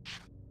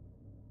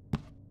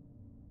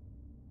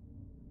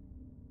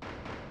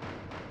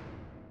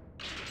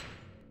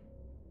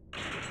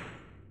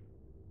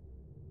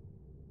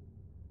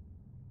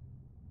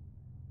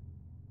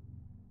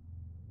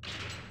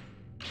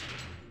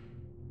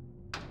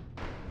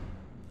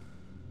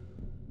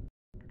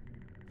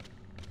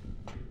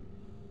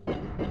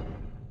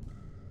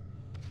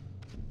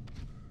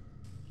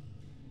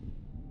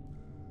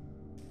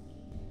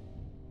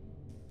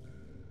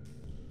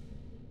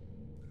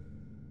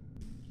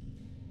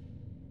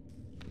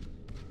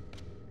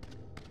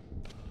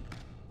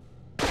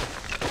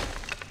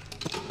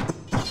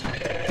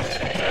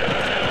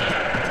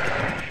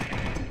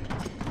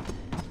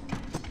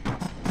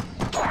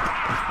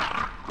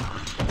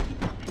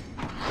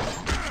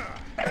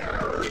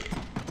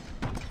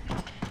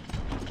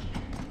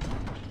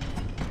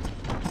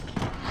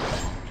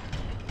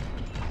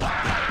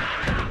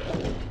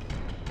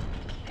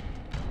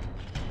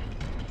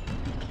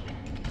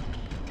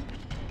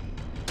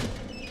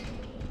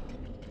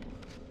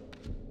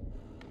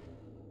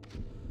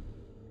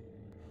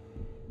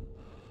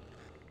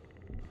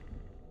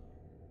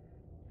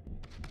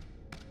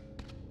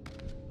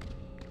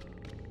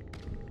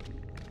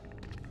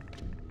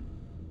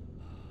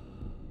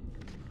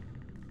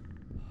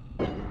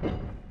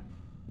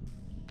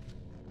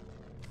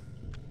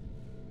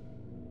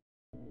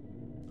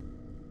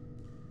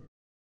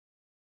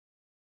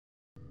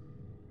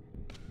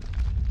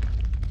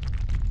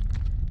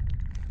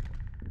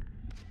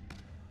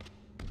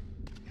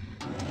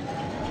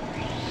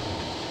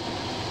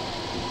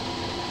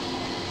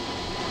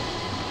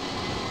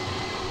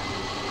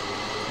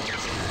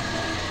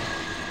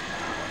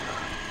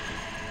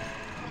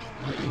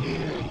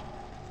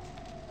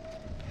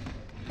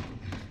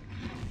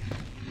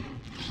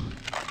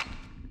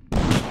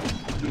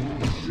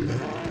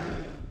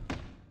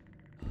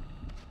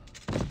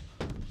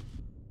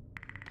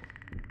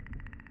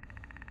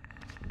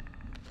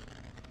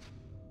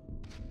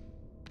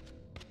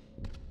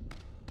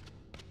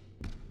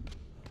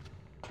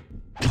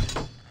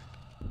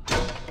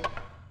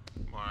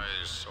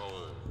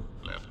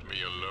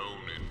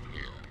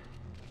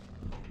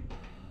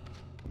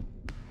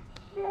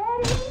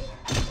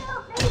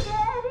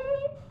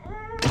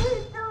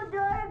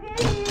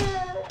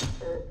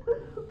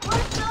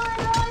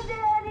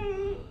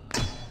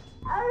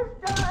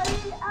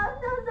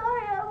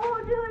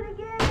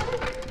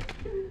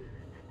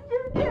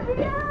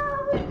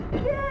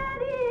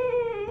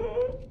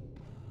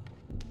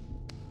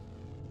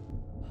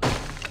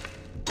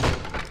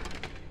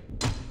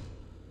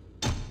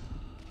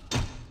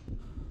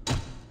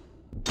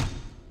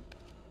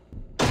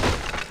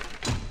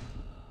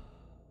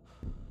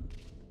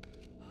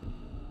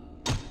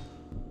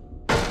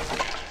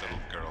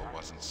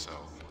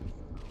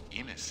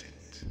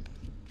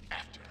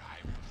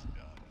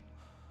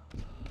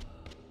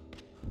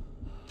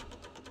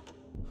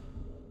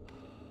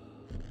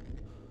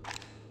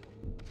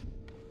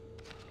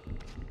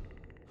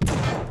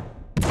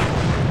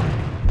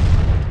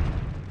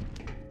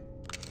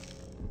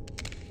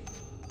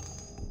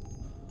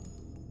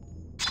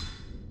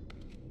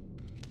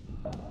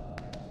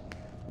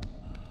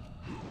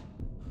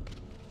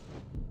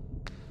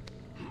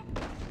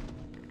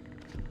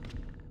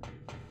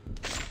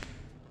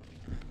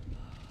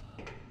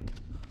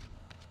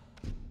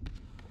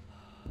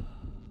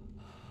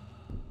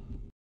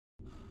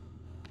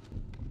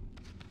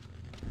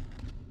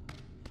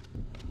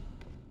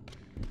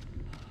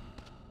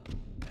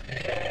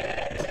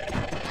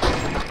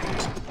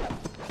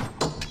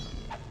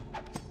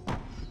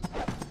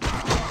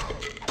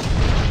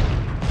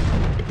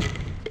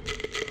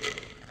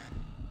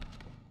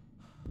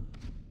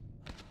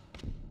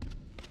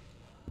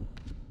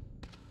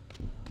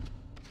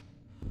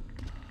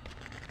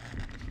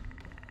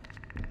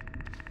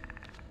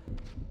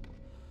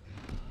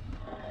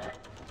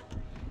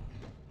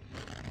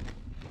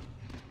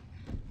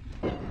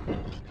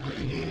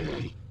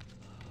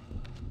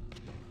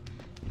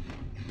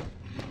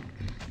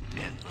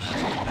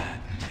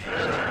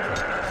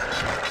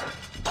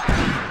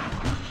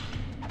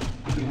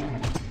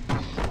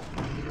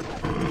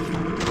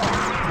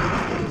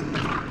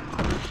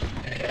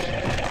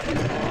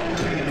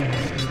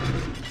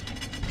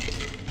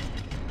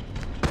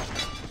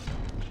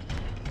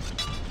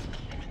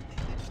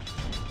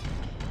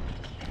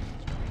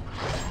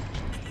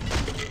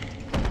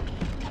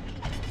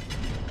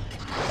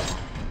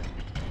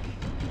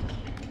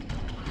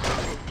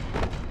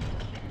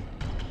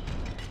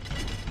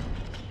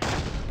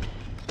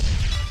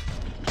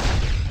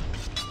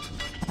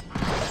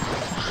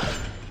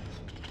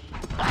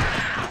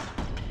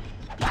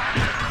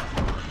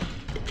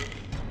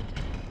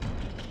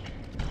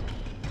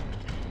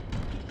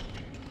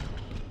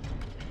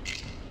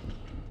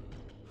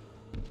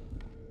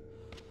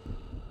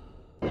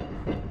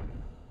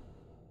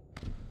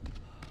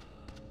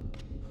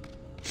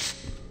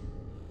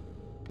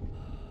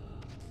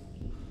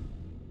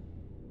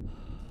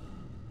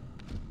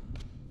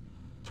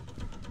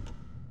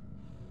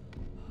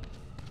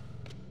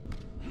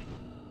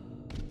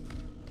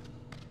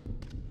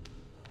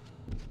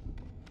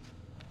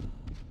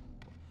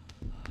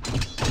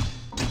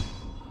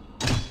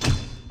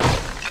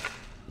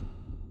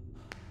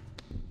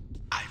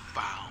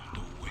 found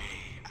a way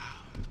out.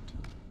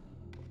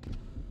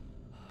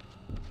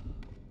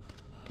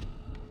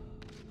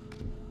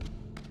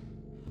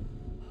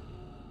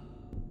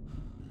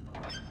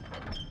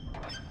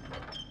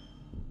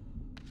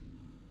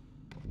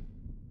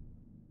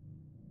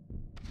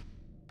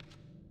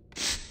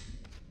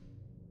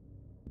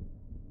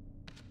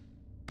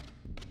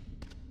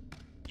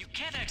 You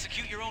can't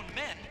execute your own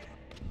men.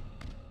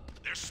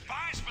 They're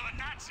spies for the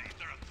Nazis.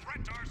 They're a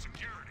threat to our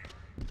security.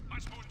 Am I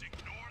supposed to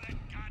ignore that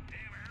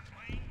goddamn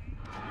airplane?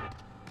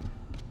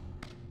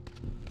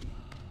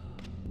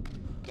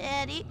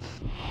 Daddy?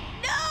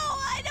 No!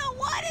 I don't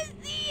want to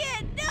see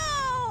it!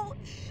 No!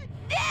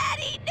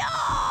 Daddy, no!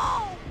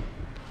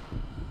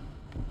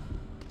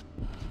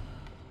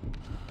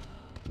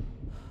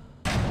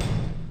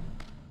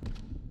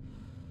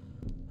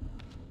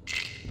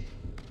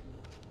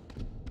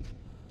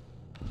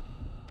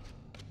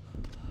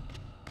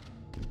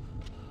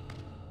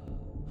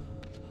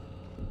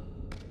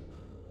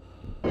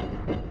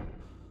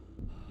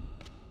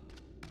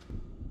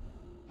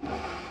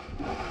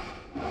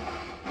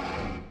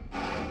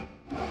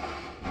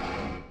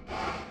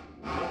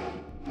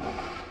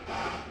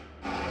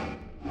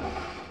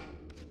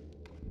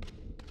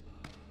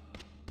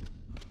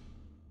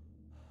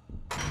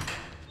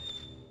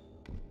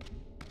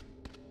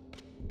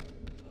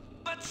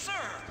 But sir!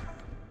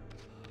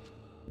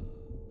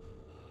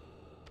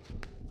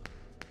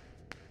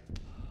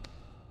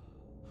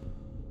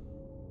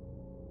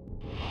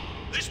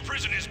 This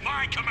prison is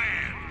my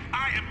command.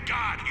 I am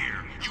God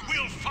here. You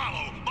will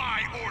follow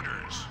my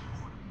orders.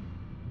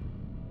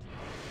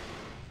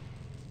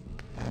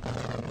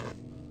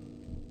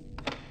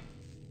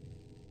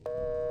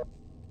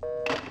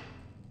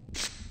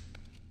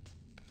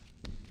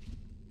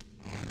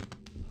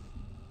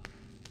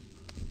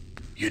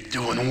 You're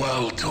doing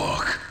well,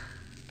 dog.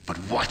 But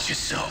watch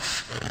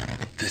yourself.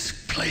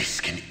 This place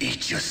can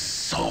eat your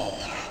soul.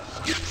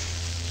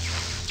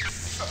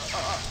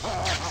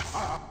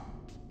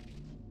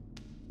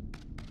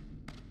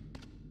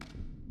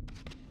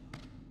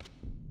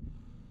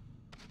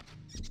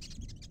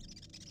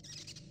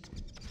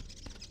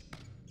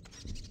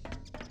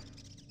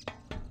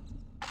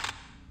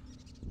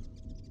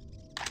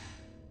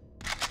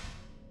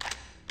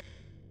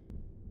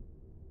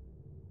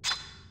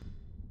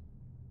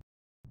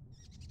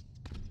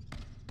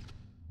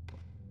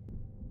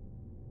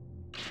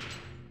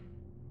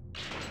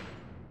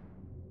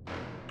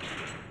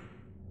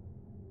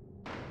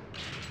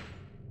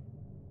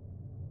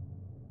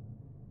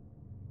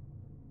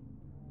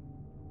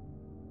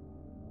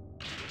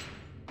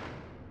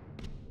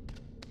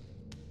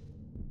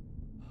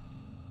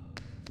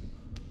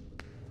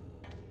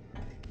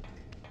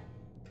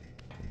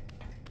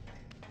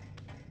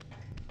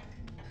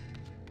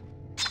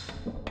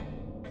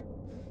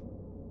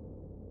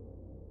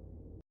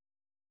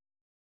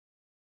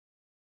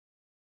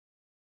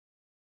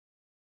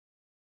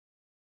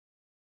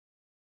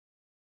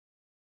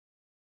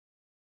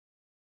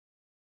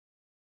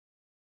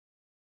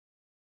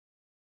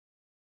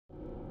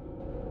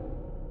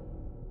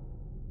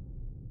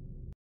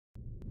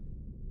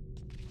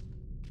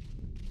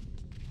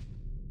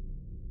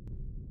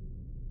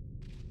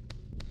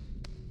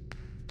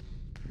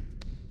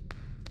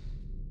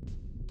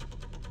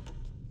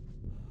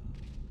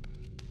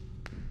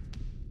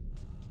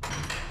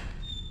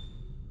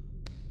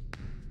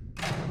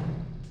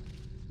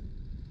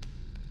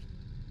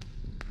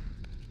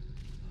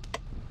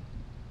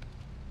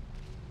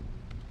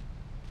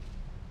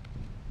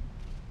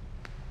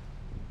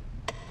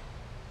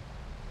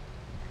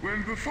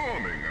 When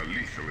performing a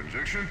lethal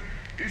injection,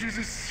 it is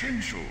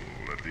essential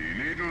that the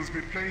needles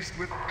be placed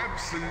with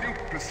absolute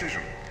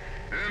precision.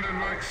 And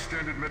unlike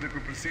standard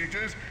medical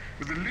procedures,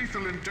 with a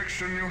lethal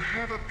injection you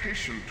have a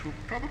patient who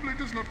probably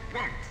does not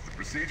want the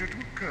procedure to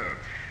occur.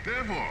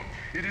 Therefore,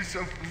 it is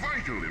of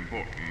vital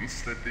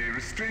importance that the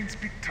restraints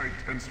be tight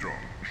and strong.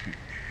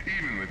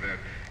 Even with that,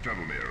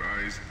 trouble may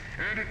arise,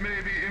 and it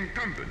may be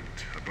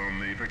incumbent upon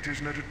the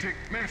practitioner to take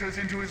matters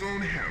into his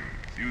own hands,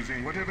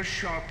 using whatever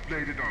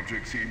sharp-bladed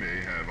objects he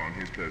may have on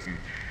his person.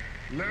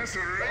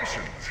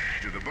 Lacerations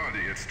to the body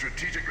at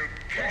strategic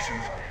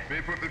locations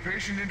may put the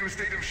patient into a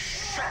state of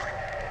shock,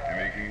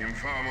 making him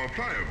far more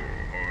pliable,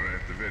 or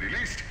at the very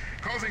least,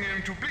 causing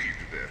him to bleed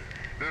to death,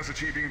 thus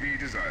achieving the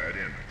desired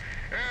end.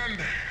 And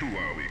who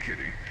are we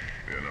kidding?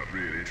 We're not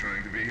really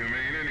trying to be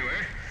humane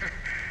anyway.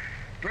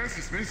 Class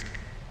dismissed.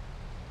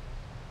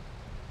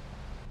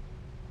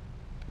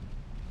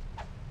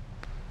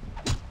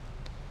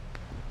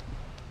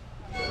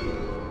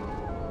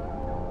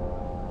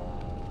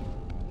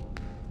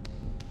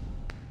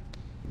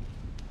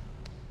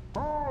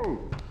 Hey!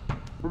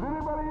 Is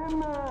anybody in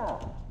there?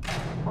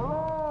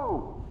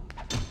 Hello?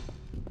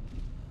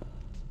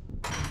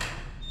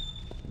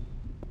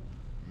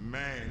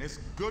 Man, it's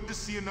good to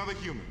see another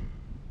human.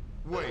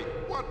 Wait,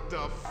 what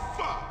the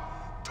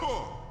fuck?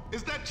 Tor,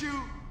 is that you?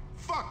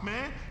 Fuck,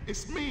 man,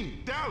 it's me,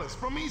 Dallas,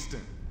 from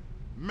Easton.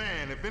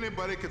 Man, if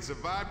anybody could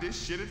survive this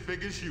shit, it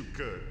figures you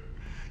could.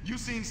 You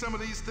seen some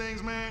of these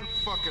things, man?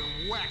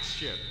 Fucking whack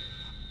shit.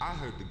 I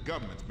heard the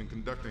government's been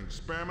conducting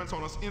experiments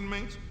on us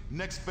inmates.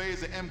 Next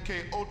phase of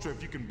MK Ultra,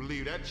 if you can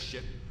believe that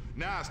shit.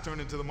 Now it's turned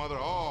into the mother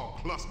of all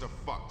cluster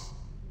fucks.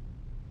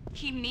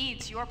 He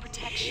needs your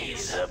protection.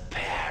 He's a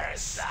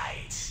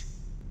parasite.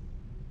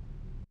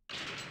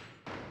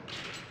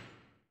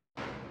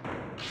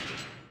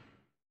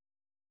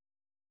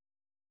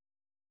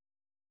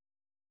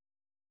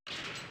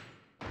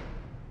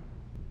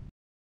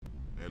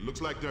 It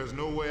looks like there's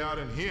no way out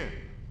in here.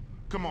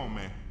 Come on,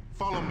 man.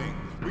 Follow me.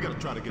 We gotta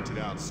try to get to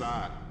the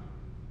outside.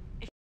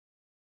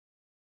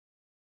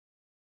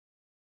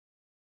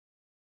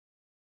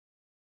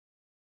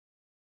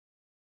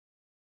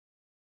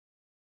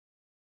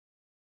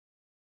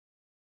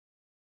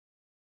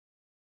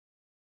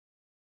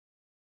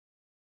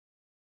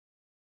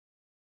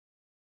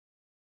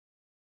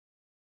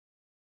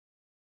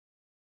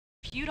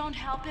 If you don't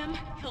help him,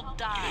 he'll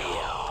die.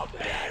 You're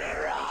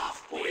better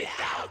off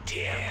without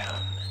him.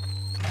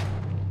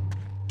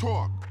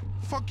 Talk.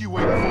 Fuck you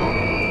waiting for?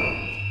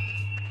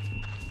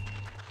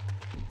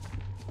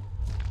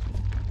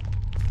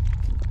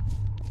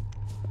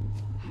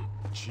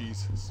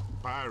 Jesus,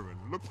 Byron,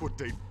 look what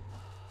they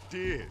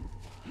did.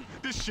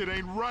 This shit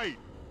ain't right.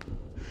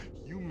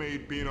 You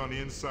made being on the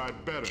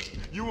inside better.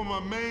 You were my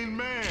main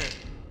man.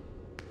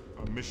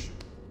 I miss you.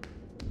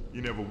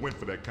 You never went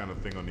for that kind of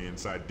thing on the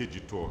inside, did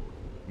you, Tor?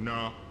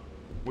 Nah.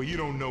 Well, you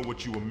don't know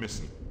what you were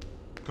missing.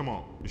 Come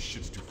on, this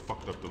shit's too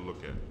fucked up to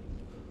look at.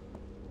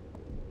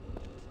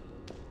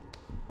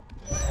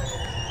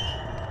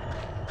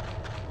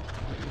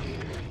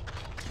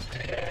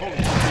 Holy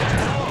shit!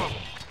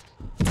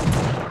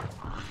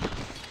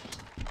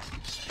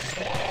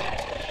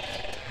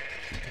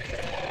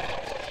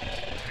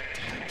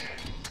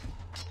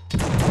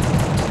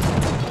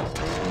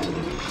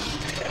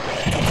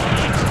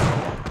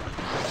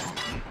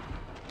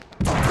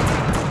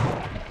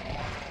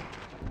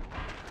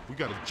 We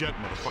got a jet,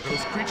 motherfucker.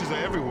 Those creatures are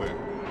everywhere.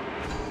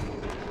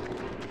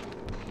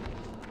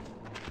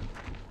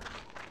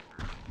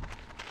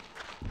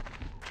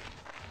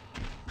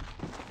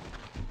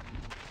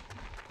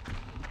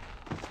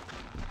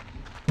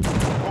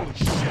 Holy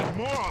shit,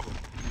 more of them!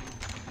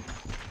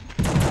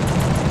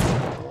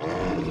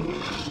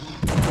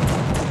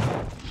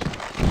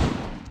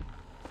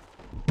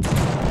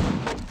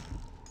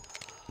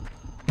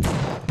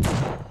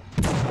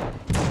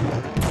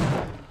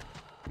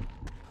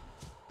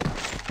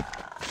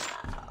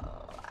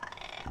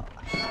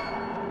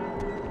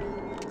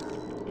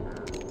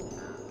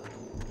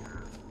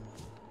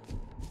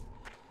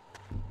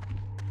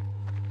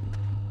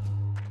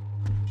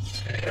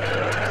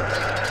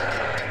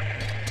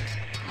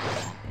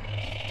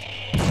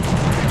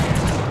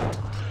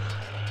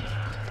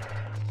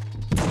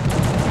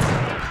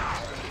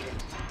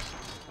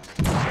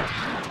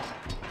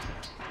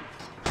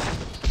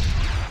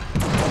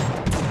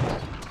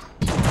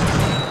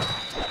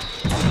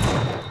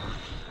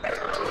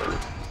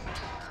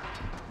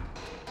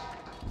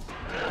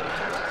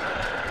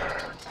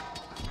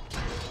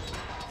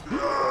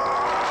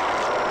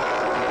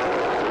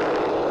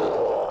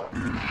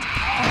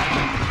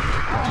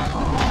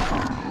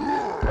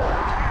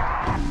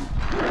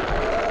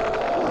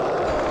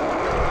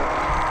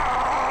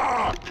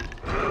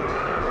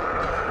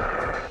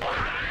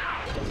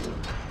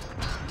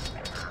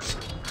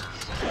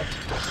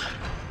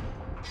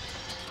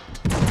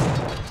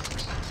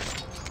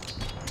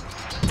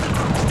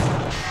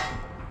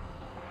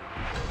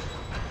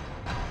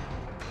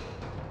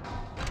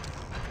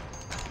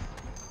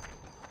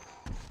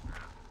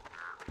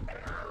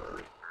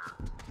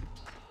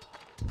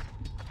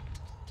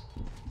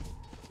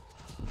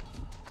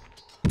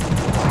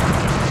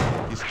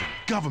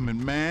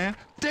 Government, man.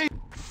 They...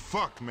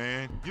 Fuck,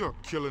 man. You're a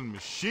killing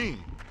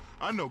machine.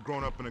 I know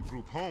growing up in a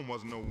group home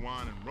wasn't no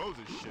wine and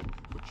roses shit,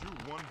 but you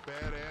one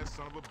badass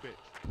son of a bitch.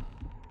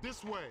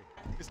 This way.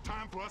 It's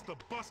time for us to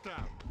bust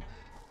out.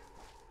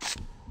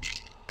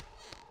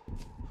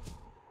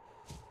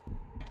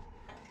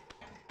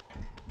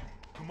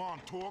 Come on,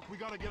 Torque. We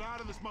gotta get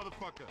out of this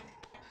motherfucker.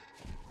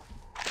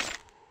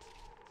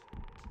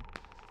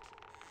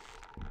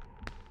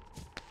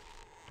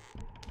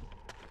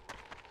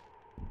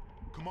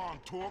 Come on,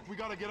 Torque. We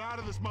gotta get out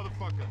of this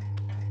motherfucker.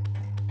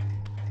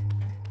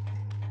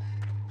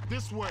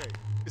 This way.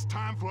 It's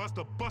time for us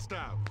to bust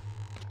out.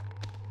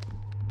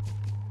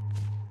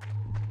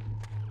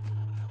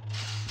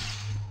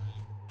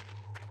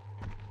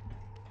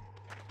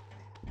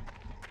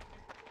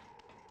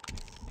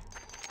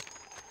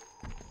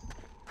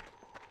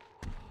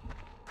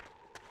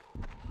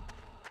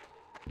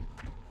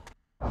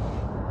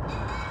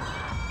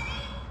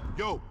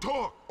 Yo,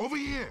 Torque, over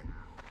here.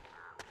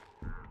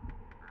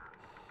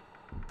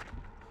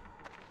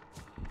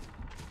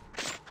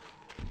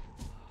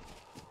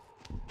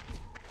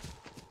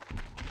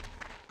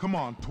 Come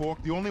on,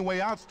 Torque. The only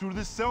way out's through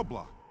this cell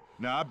block.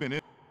 Now, I've been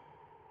in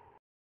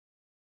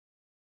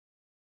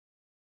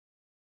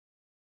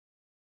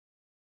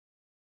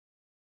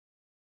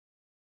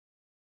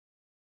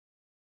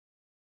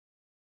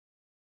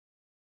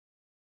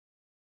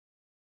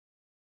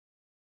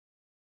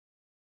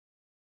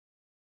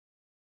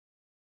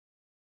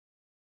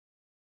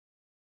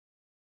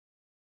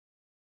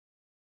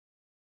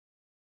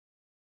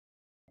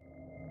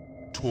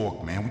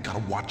talk, man. We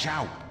gotta watch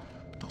out.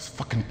 Those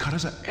fucking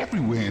cutters are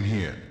everywhere in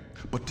here.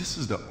 But this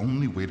is the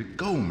only way to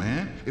go,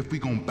 man, if we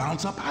gonna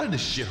bounce up out of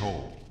this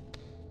shithole.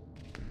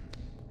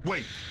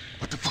 Wait,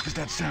 what the fuck is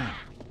that sound?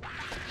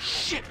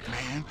 Shit,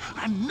 man.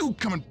 I knew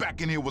coming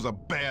back in here was a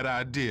bad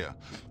idea.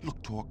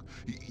 Look, Talk,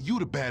 you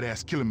the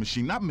badass killing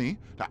machine, not me.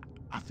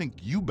 I think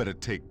you better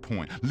take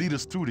point. Lead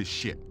us through this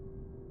shit.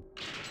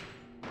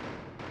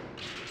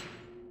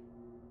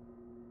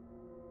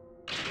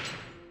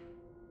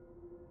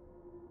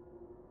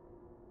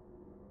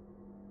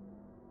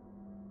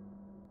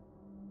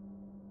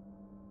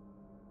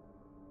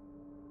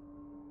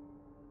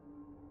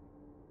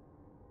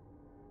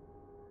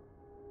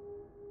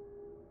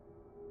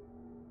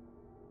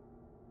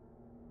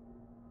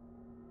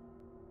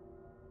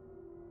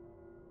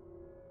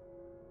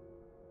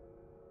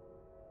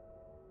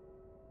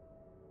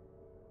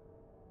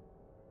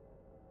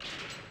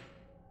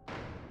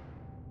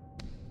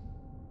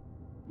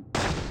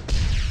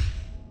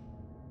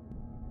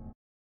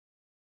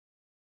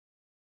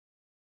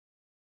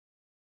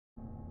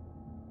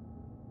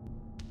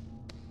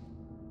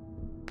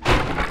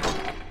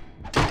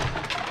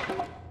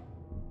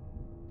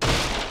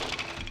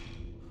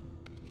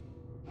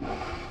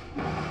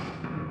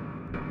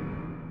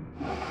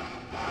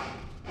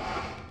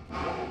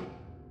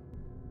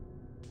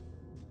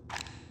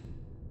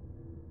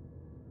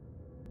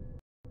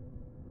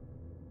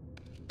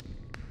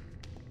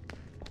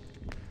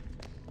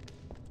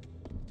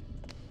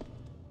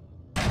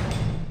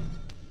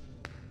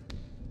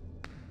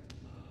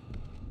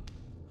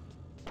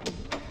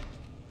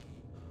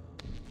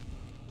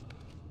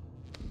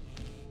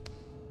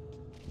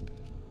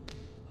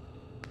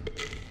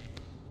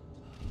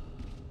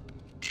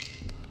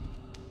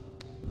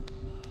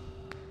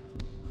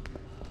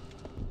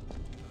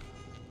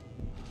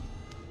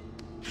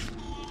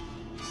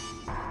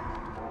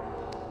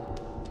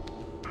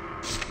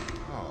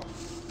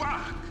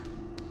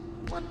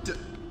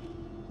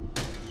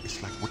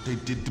 It's like what they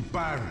did to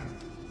Byron.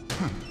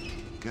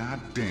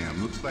 God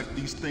damn, looks like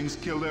these things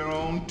kill their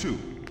own too.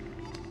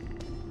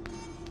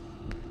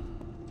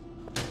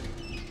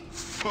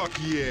 Fuck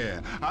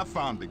yeah, I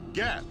found the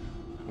gap.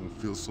 I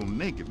don't feel so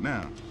naked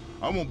now.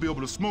 I won't be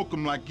able to smoke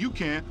them like you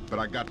can, but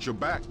I got your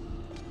back.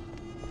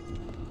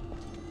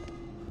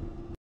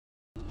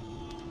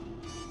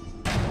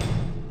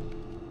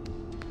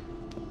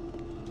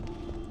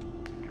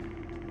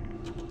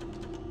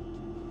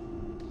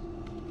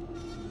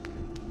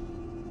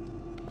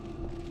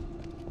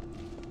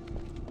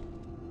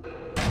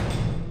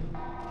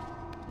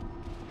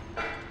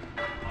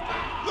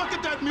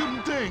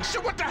 Mutant thing.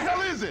 Shit, what the hell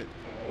is it?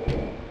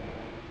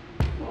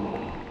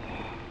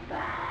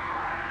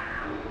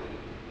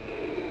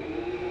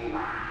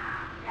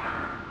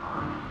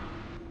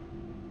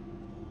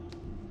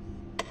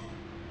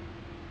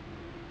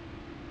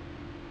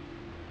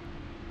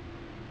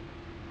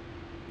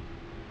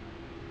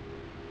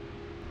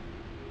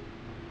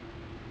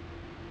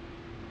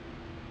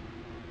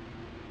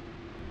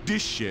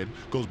 This shit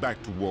goes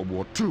back to World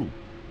War II.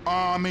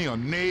 Army or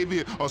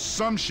Navy or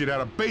some shit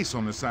had a base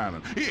on this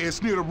island.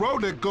 It's near the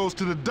road that goes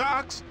to the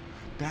docks.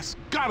 That's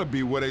gotta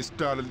be where they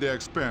started their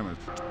experiments,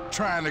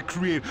 trying to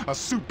create a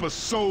super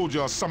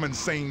soldier or some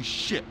insane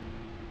shit.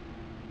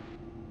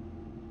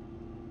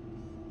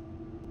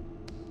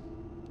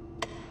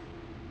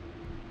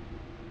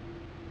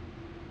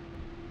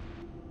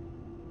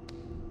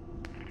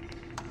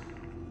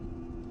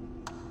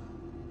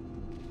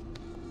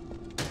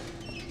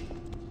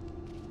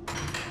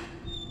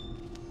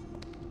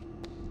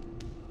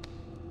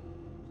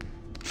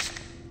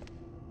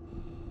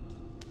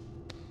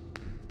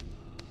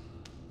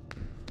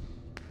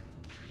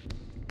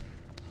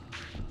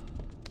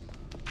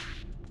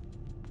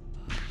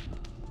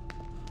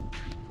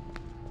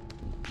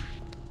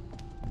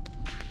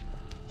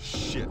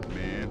 Shit,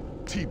 man.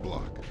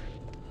 T-block.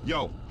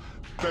 Yo,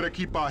 better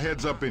keep our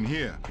heads up in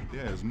here.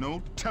 There's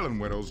no telling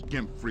where those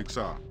gimp freaks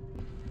are.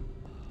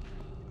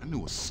 I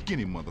knew a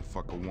skinny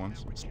motherfucker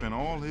once. Spent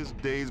all his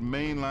days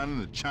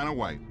mainlining the China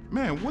White.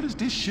 Man, what is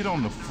this shit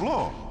on the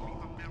floor?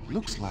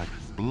 Looks like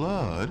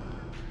blood,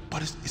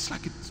 but it's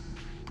like it's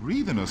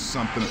breathing or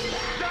something.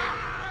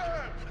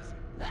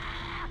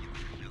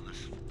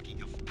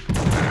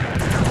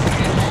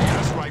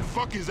 That's right,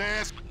 fuck his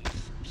ass.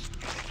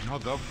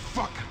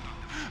 Motherfucker.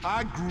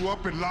 I grew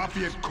up in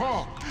Lafayette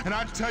Cork, and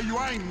I tell you,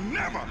 I ain't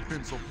never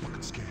been so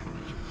fucking scared.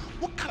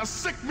 What kind of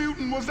sick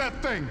mutant was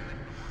that thing?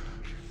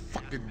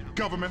 Fucking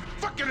government,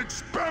 fucking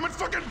experiment,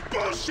 fucking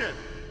bullshit!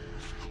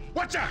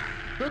 Watch out!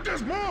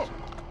 There's more!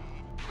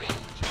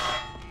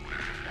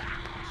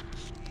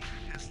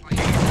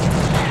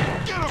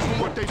 Get up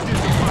for what they did to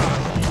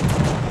Bob!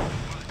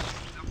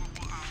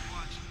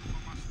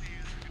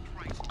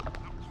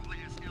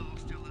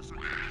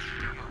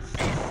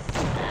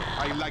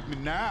 How you like me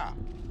now?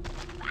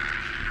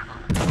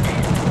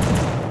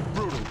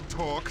 Brutal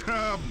talk,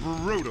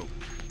 brutal.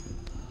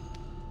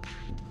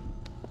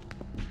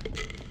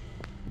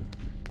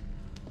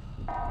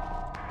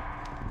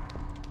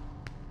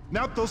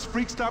 Now those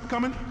freaks stop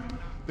coming,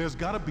 There's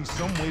gotta be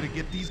some way to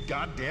get these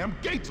goddamn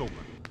gates open.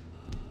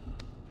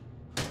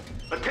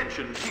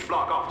 Attention,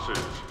 C-Block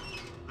officers.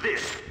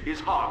 This is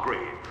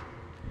Hargrave.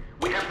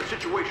 We have the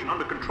situation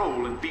under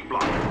control in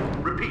V-Block.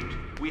 Repeat,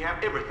 we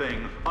have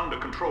everything under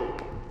control.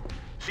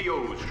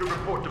 COs should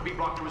report to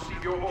V-Block to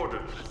receive your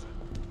orders.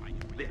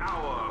 The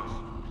hour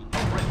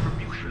of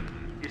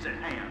retribution is at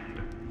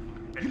hand.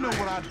 You know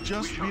what I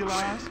just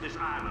realized?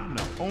 I'm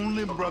the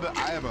only brother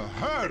I ever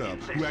heard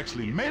of who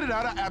actually made it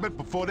out of Abbott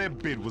before their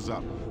bid was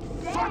up.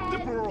 Fuck the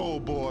parole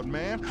board,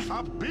 man.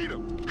 I beat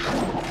him.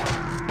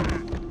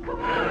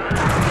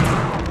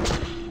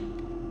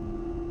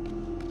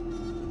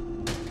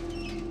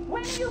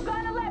 When are you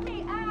gonna let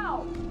me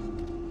out?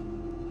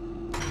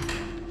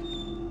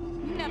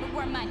 You never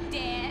were my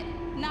dad.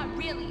 Not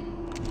really.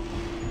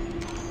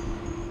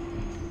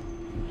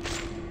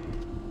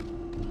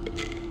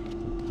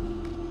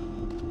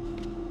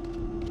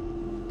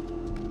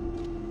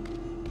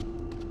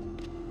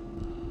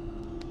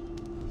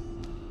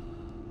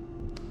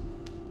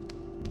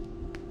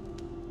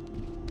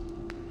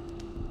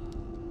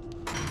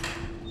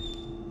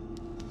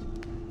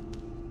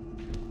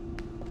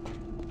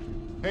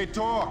 Hey,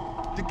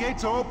 Tor, the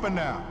gates are open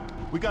now.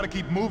 We gotta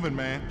keep moving,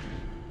 man.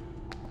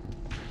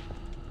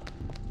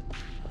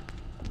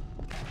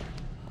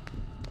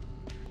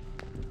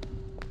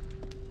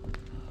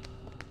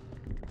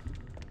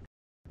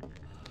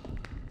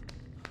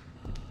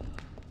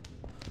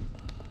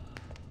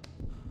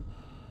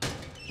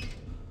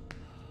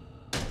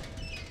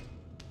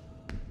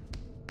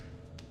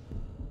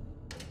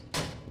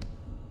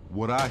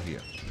 What I hear,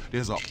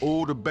 there's an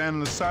old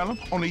abandoned asylum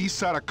on the east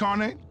side of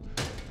Carnate.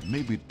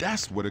 Maybe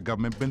that's where the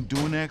government been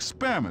doing their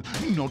experiments.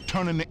 You know,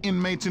 turning the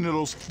inmates into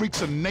those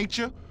freaks of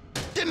nature.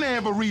 Didn't they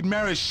ever read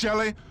Mary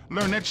Shelley?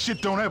 Learn that shit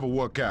don't ever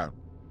work out.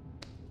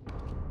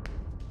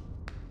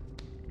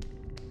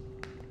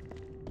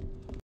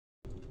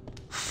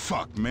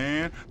 Fuck,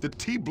 man. The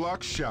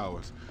T-Block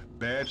showers.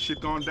 Bad shit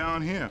going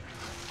down here.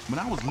 When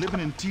I was living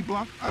in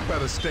T-Block, I'd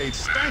better stay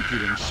stanky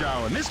than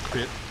shower in this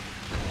pit.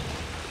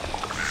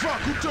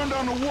 Fuck, who turned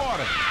on the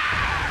water?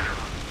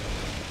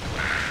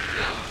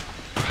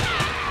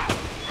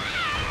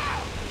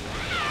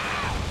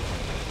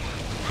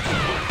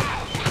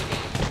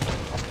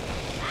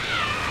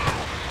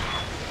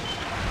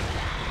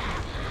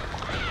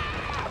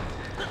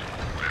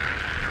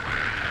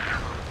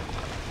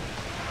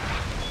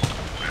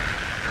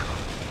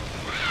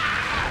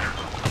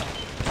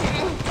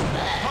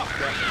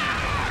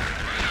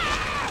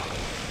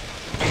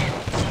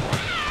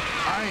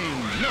 I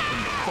ain't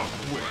nothing to fuck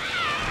with.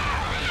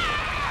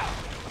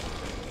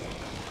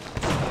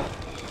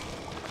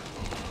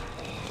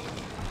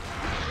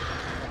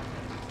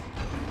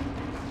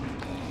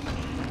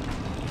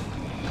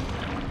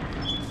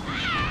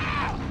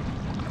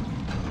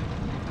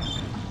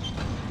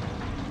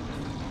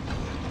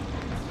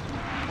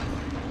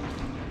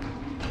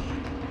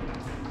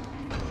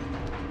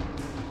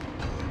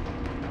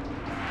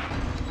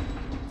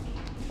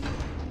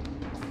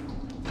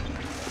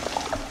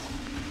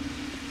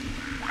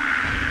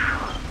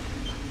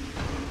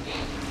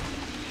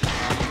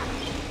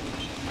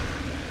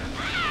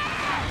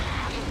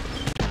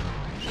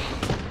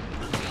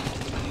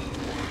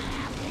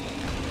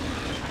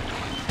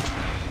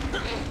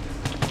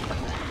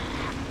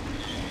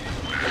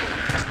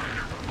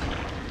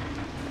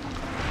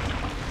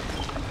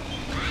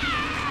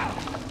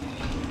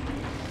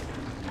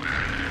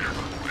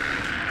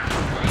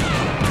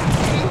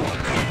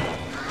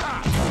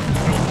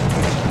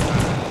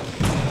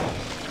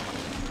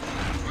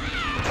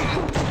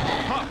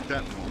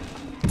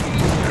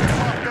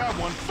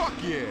 Fuck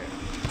yeah!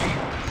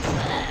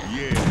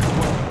 Yeah,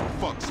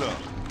 what the fuck's up?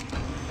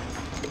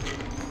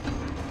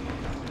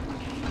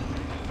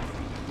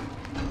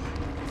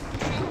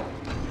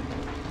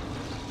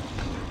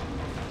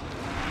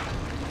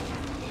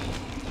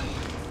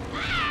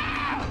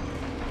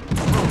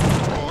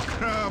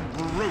 Oh,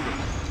 brutal.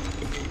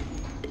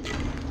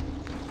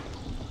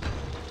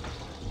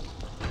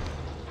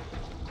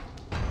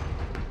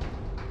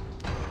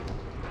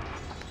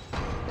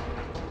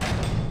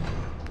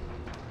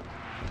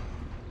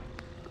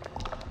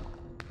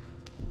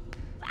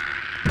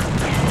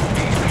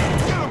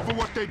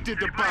 What they did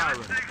to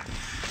Byron. That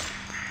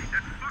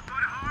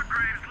fuckload of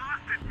Hargraves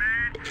lost it,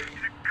 man.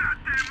 He's a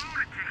goddamn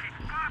lunatic. He's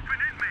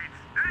popping inmates.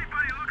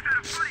 Anybody who looks at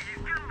him funny,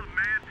 he's killing them,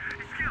 man.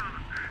 He's killing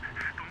them.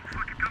 Don't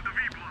fucking come to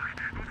V-Block.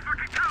 Don't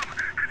fucking come,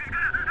 because he's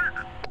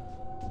gonna...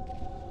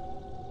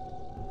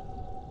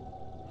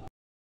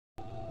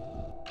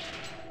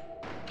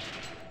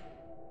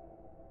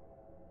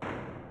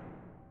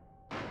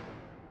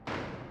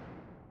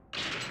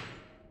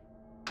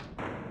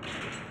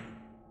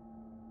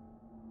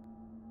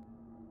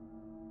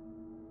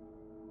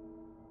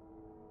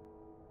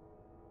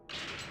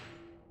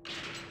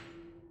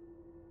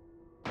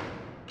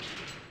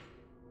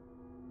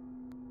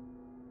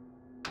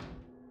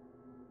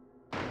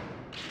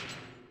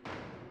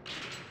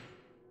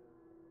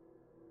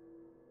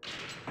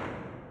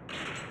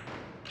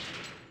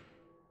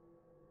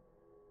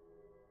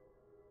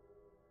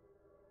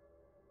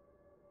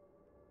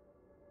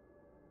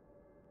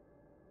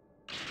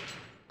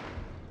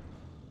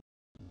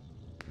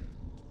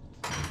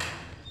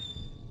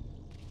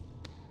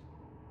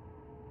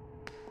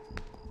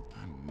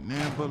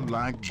 never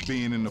liked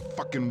being in the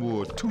fucking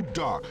woods. Too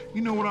dark.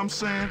 You know what I'm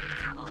saying?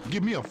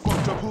 Give me a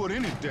fucked up hood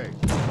any day.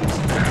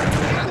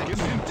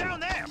 Down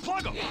there,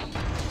 plug 'em!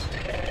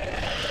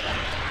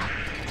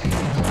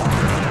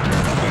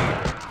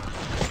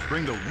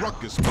 Bring the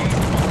ruckus,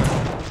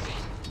 motherfucker.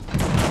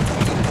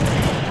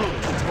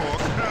 Brutal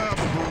talk,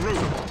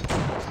 brutal.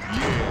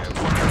 Yeah,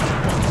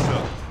 what's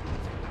up?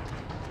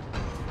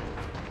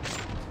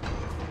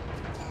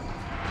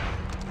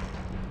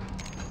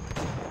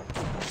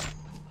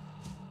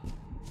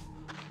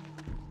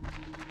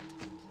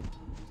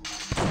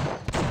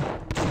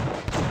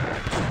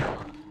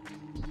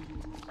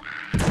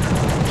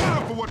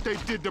 Time for what they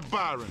did to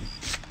Byron.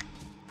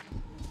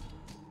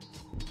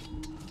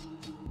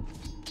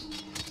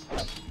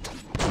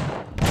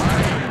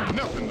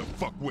 Nothing to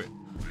fuck with.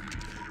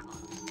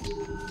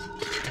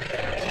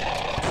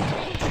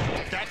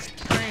 That's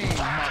pain,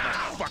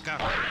 motherfucker.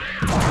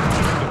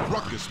 The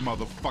ruckus,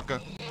 motherfucker.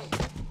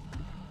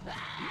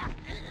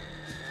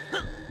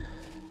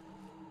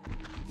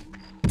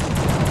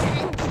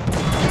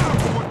 Time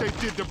for what they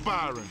did to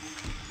Byron.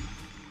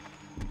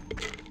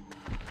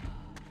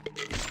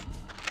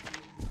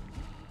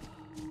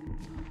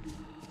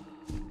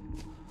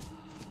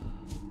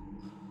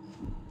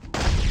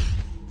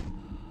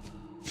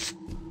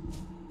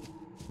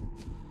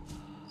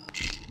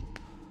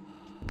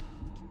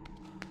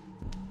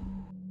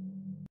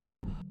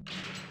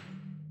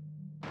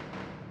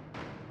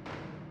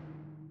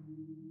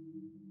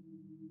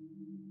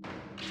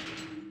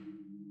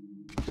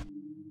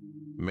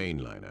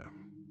 Mainliner.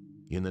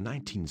 In the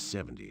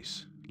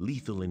 1970s,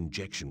 lethal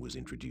injection was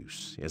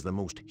introduced as the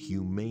most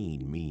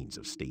humane means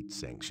of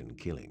state-sanctioned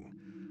killing.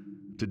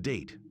 To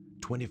date,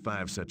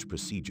 25 such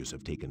procedures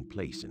have taken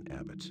place in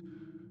Abbott.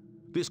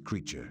 This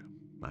creature,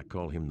 I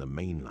call him the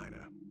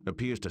Mainliner,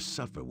 appears to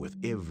suffer with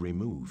every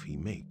move he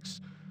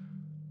makes.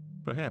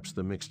 Perhaps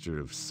the mixture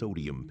of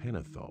sodium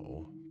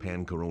pentothal,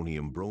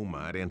 pancuronium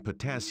bromide, and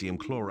potassium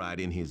chloride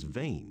in his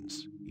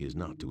veins is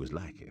not to his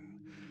liking.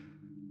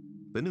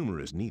 The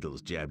numerous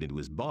needles jabbed into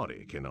his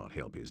body cannot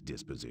help his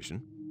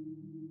disposition.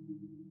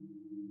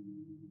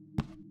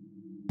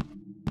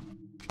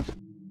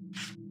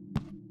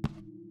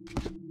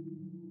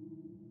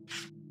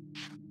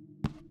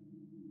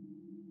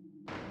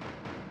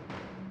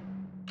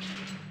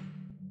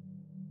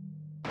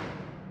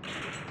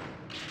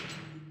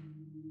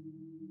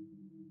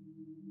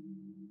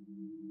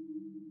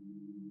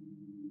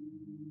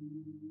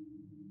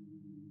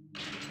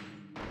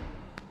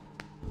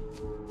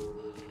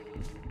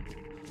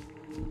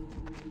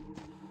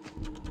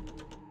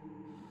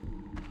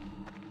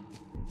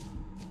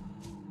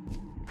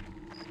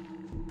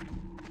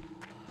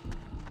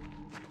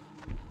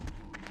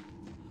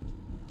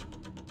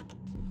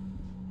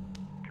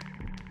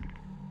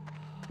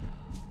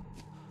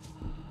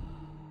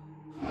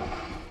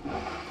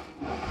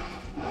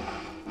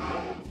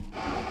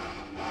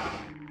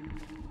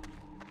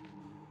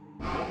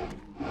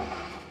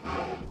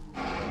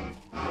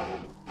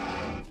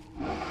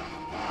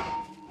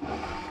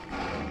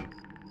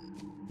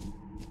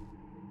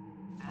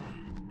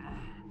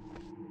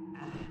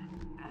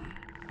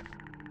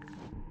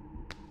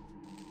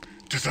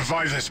 To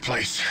survive this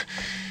place,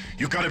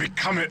 you gotta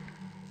become it.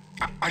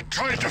 I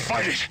tried to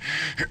fight it,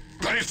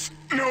 but it's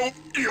no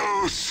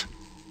use.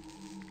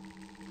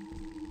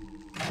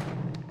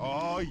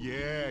 Oh,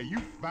 yeah, you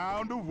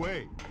found a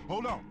way.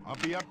 Hold on, I'll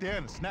be up there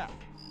in a snap.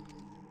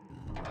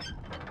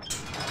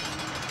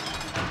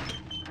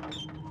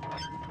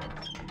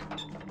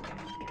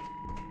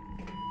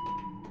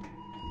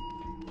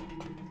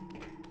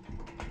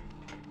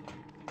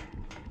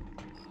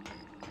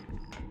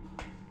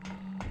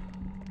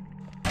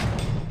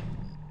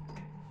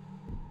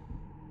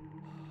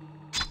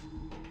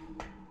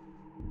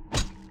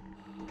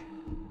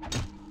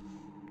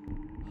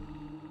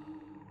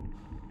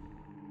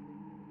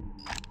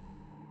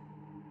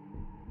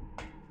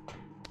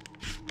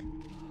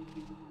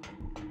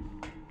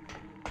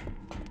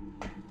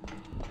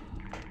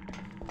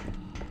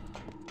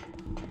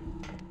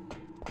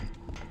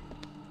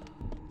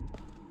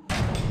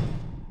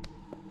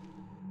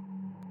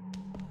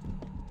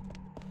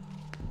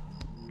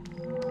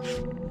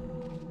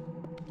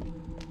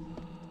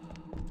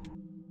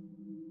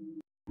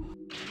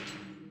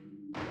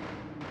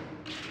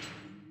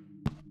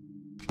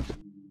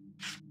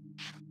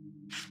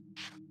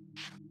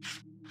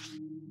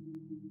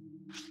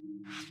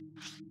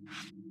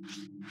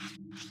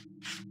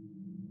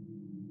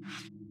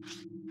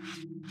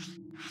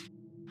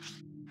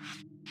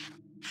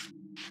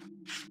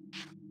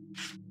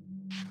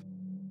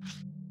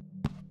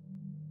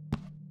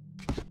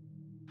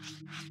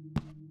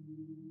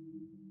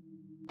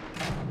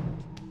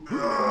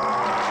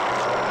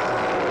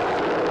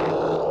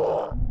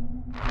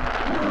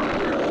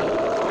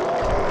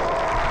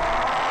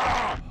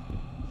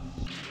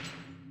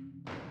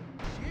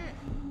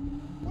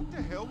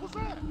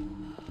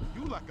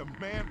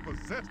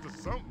 Possessed or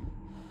something.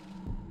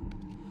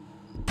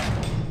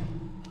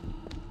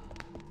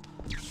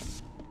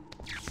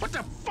 What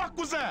the fuck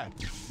was that?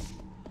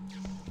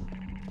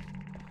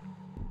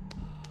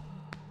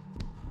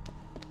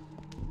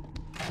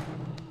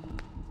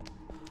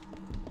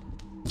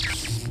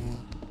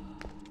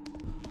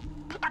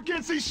 I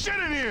can't see shit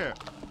in here!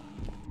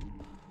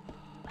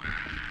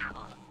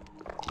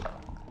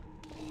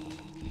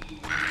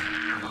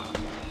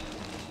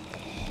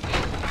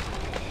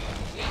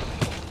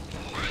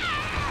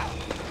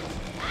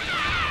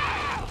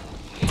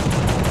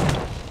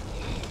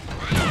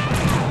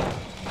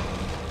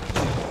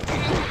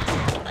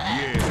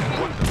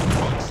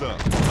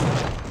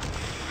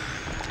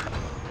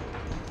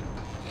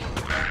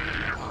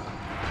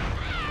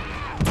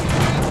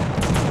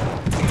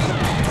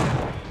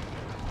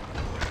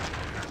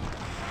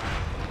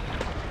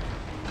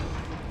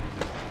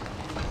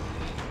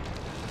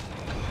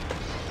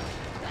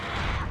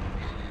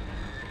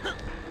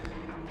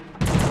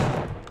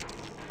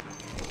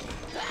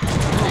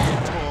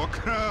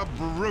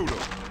 Brutal.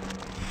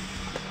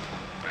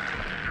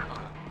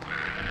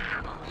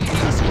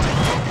 That's right,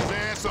 fuck his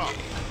ass up.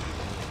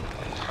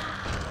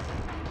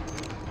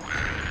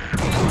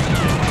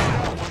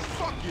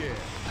 Fuck yeah.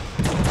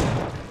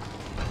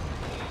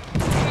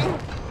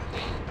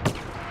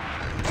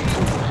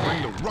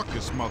 Bring the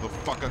ruckus,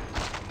 motherfucker.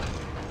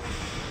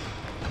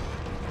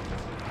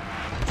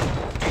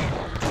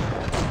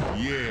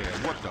 Yeah,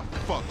 what the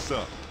fuck's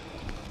up?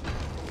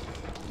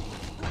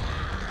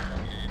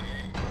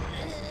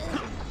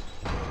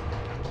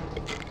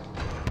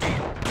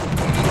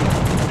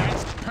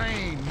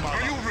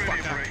 Are you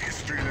ready for a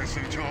history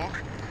lesson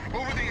talk?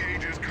 Over the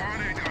ages,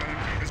 Carnate Island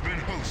has been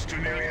host to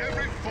nearly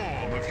every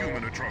form of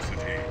human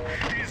atrocity.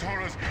 These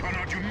horrors are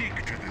not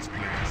unique to this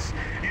place.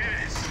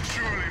 Yes,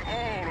 surely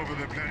all over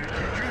the planet,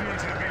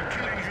 humans have been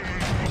killing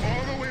humans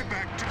all the way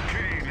back to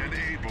Cain and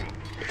Abel.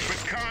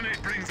 But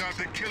Carnate brings out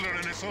the killer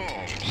in us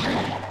all.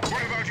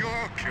 What about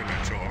your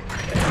killer talk?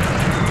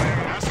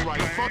 That's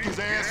right, fuck his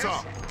ass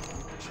up.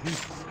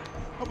 Jesus,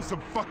 that was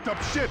some fucked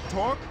up shit,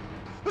 Talk.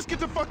 Let's get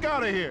the fuck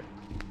out of here.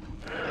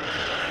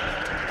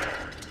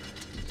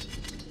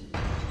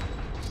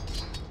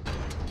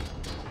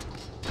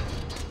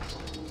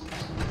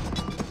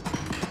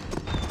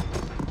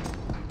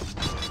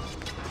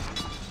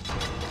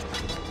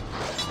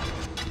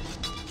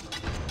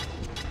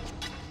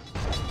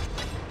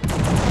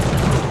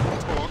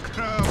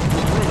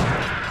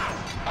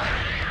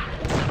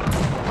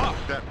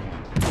 Pop that one.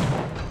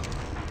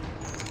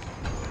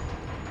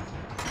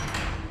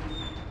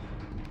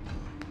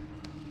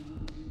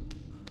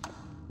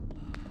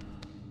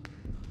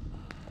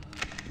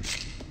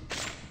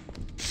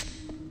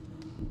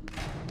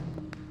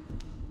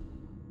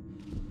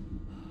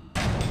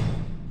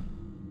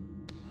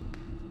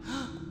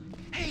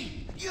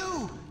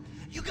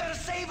 You gotta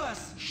save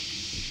us!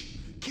 Shh!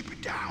 Keep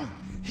it down.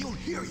 He'll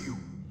hear you.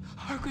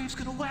 Hargrave's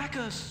gonna whack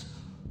us.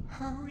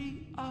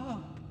 Hurry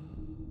up.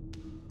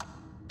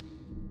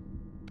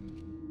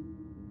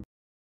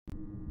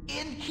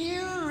 In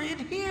here! In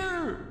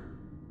here!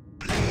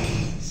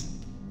 Please.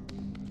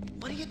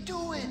 What are you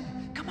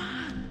doing? Come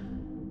on!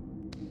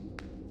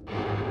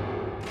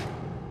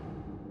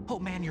 Oh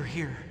man, you're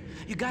here.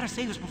 You gotta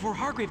save us before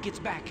Hargrave gets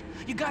back.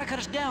 You gotta cut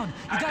us down.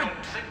 I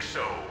don't think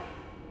so.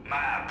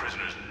 My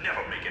prisoners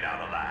never make it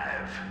out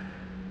alive.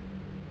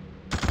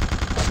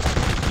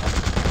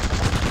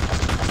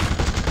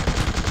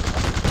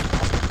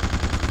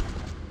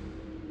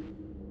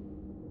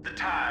 The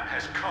time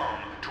has come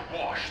to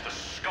wash the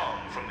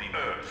scum from the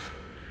earth.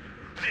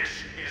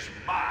 This is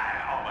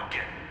my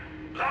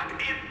Armageddon. Lock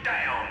it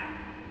down.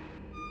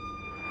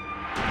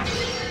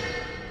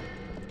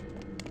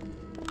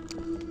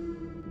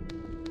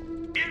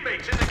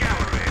 Inmates in the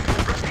gallery.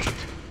 Repeat.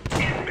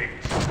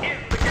 Inmates in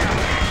the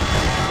gallery.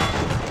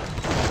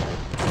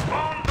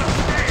 On the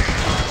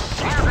stairs.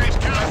 Hargrave's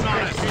killing on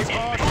us. He's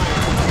hard.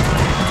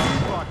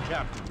 Rock,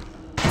 Captain.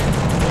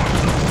 What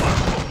the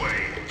fuck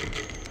away?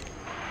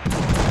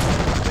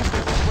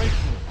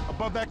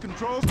 Above that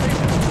control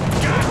station?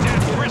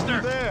 Goddamn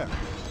prisoner! There.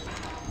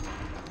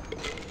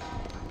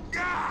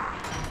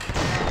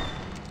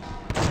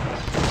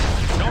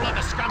 Don't let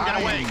the scum get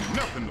away. Ain't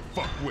nothing to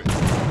fuck with.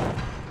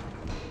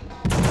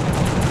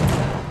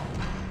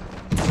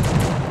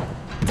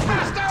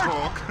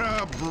 Talk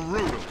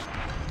brutal.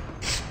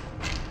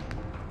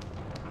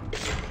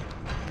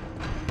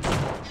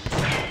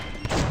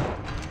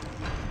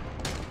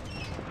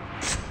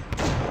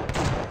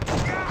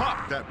 Pop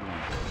that one.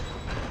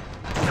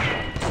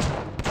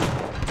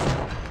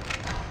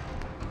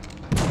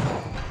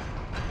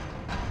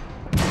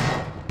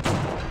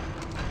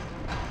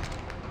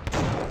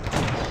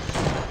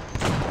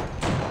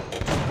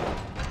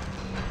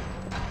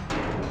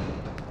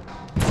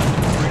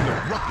 Bring the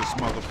ruckus,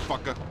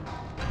 motherfucker.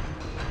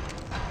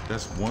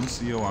 That's one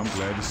CO I'm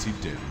glad to see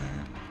dead,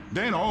 man.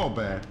 They ain't all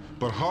bad,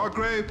 but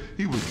Hargrave,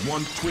 he was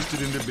one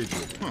twisted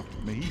individual. Huh,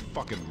 man, he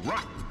fucking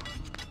rotten.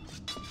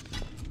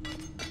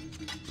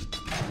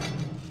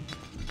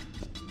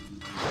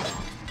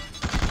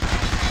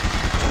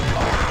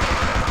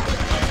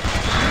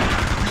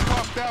 You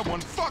popped that one,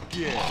 fuck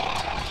yeah!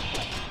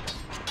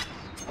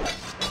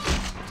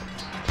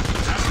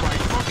 That's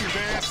right, fuck his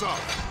ass up.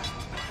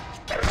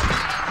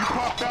 You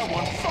popped that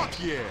one, fuck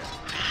yeah!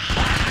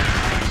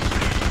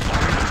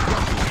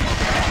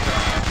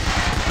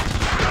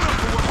 Get up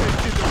for what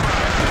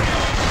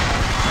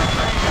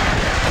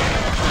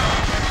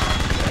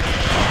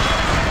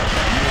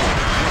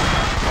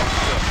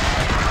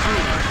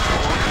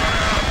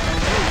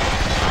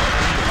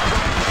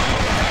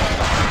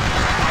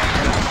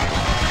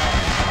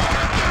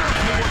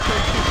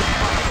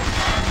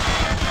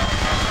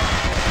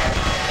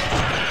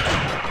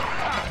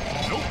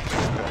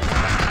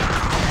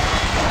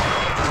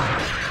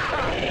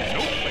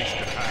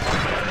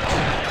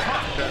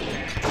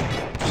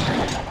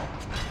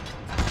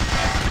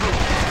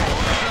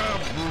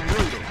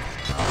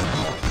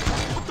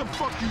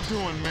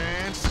doing,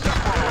 man?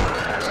 Step on it.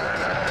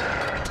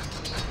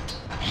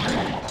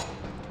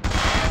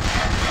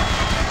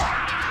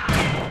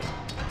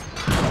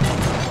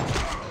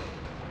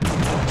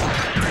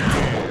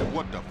 Yeah,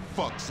 what the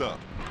fuck's up?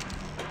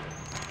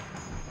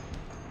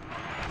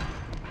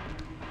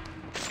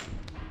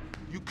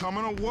 You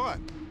coming or what?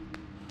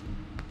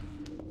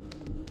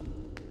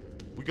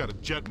 We got a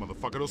jet,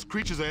 motherfucker. Those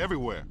creatures are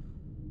everywhere.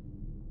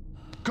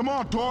 Come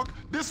on, Torque.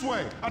 This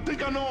way. I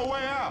think I know a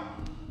way out.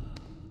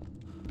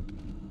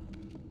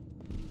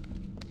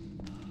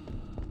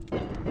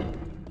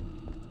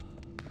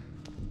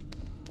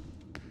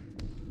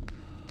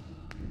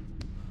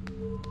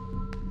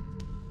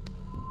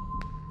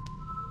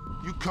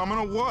 You coming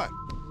or what?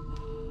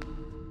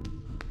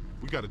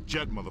 We got a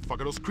jet,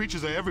 motherfucker. Those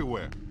creatures are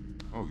everywhere.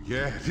 Oh,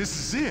 yeah, this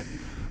is it.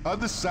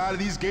 Other side of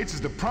these gates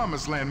is the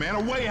promised land, man.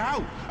 A way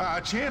out.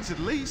 A chance at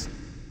least.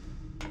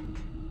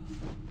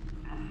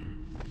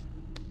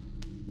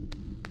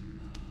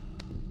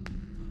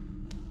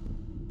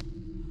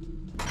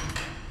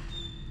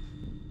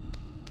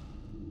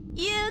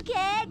 You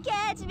can't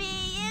catch me!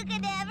 You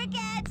can never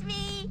catch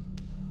me!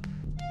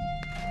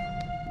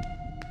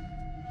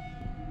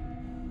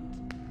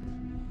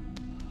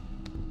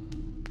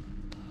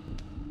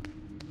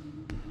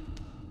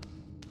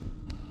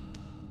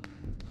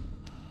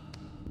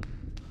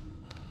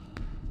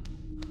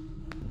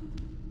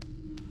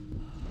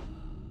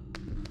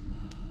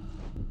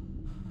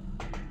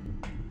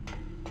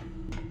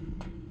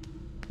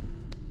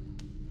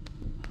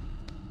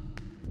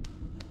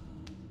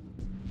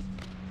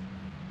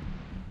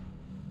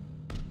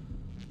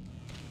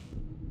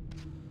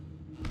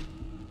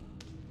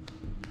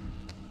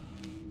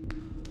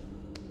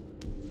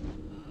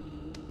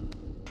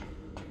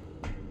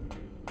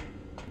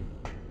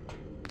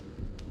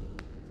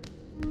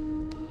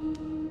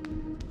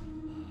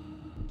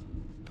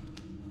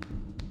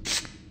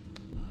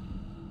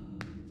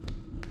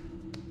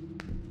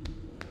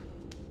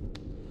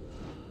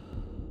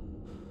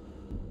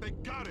 They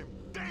got him.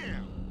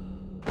 Damn.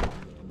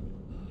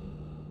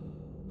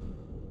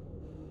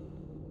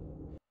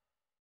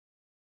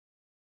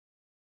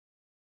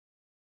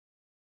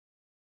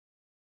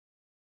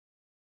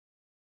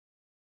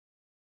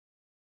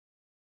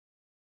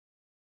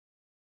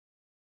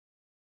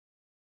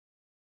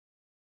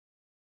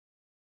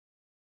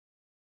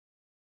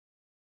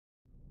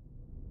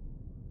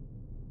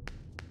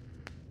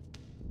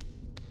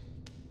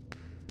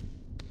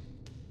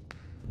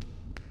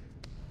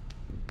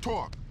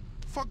 Talk.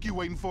 Fuck you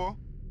waiting for?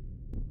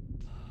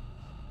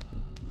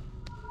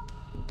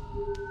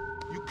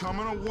 You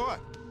coming or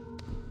what?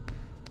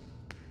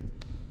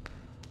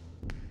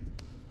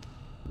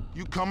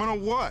 You coming or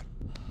what?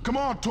 Come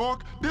on,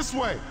 Torque. This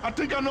way. I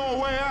think I know a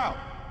way out.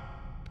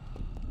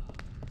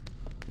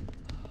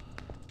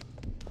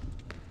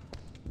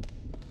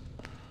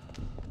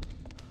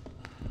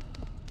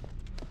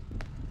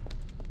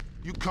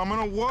 You coming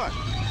or what?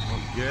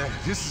 Oh, yeah,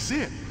 this is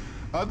it.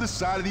 Other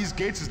side of these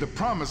gates is the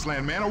promised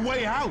land, man. A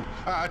way out.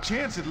 A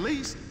chance at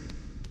least.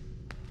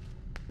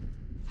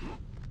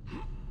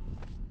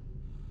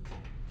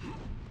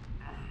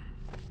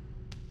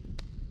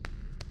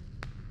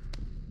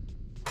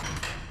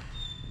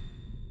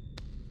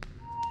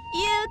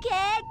 You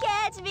can't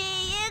catch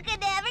me! You can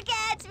never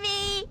catch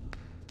me!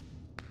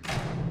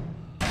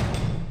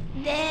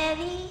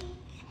 Daddy,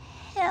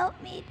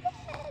 help me,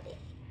 Daddy.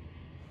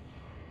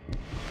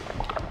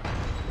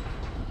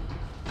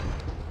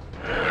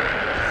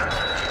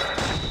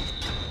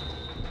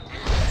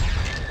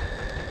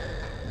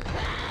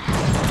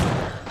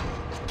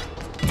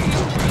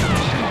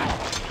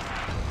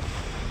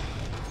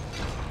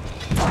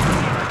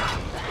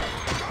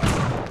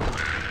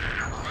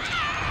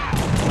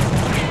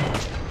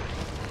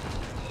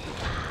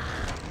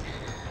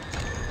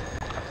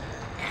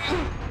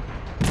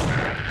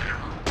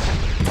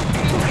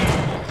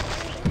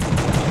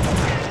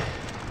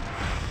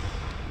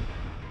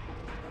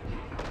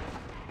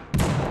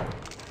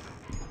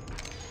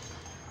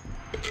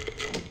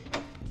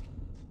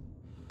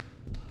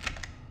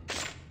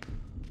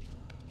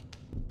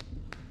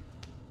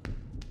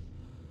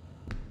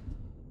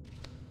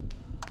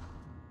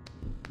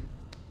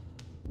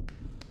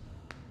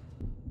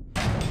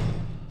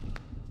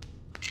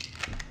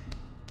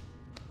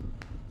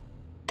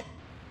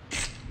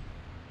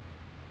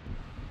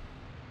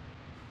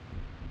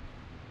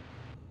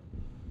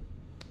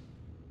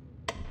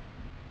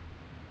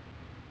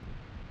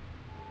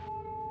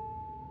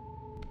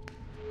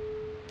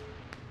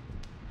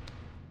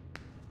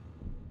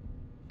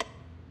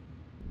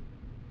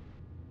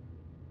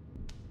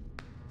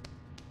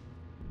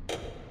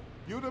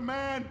 You the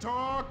man,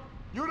 Torque.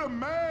 You the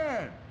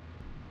man.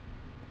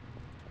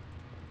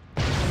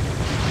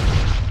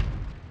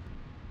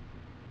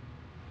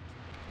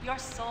 Your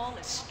soul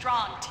is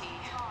strong, T.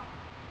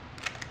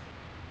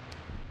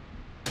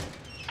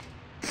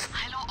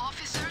 Hello,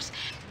 officers.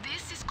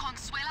 This is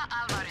Consuela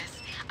Alvarez.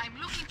 I'm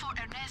looking for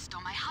Ernesto,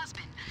 my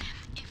husband.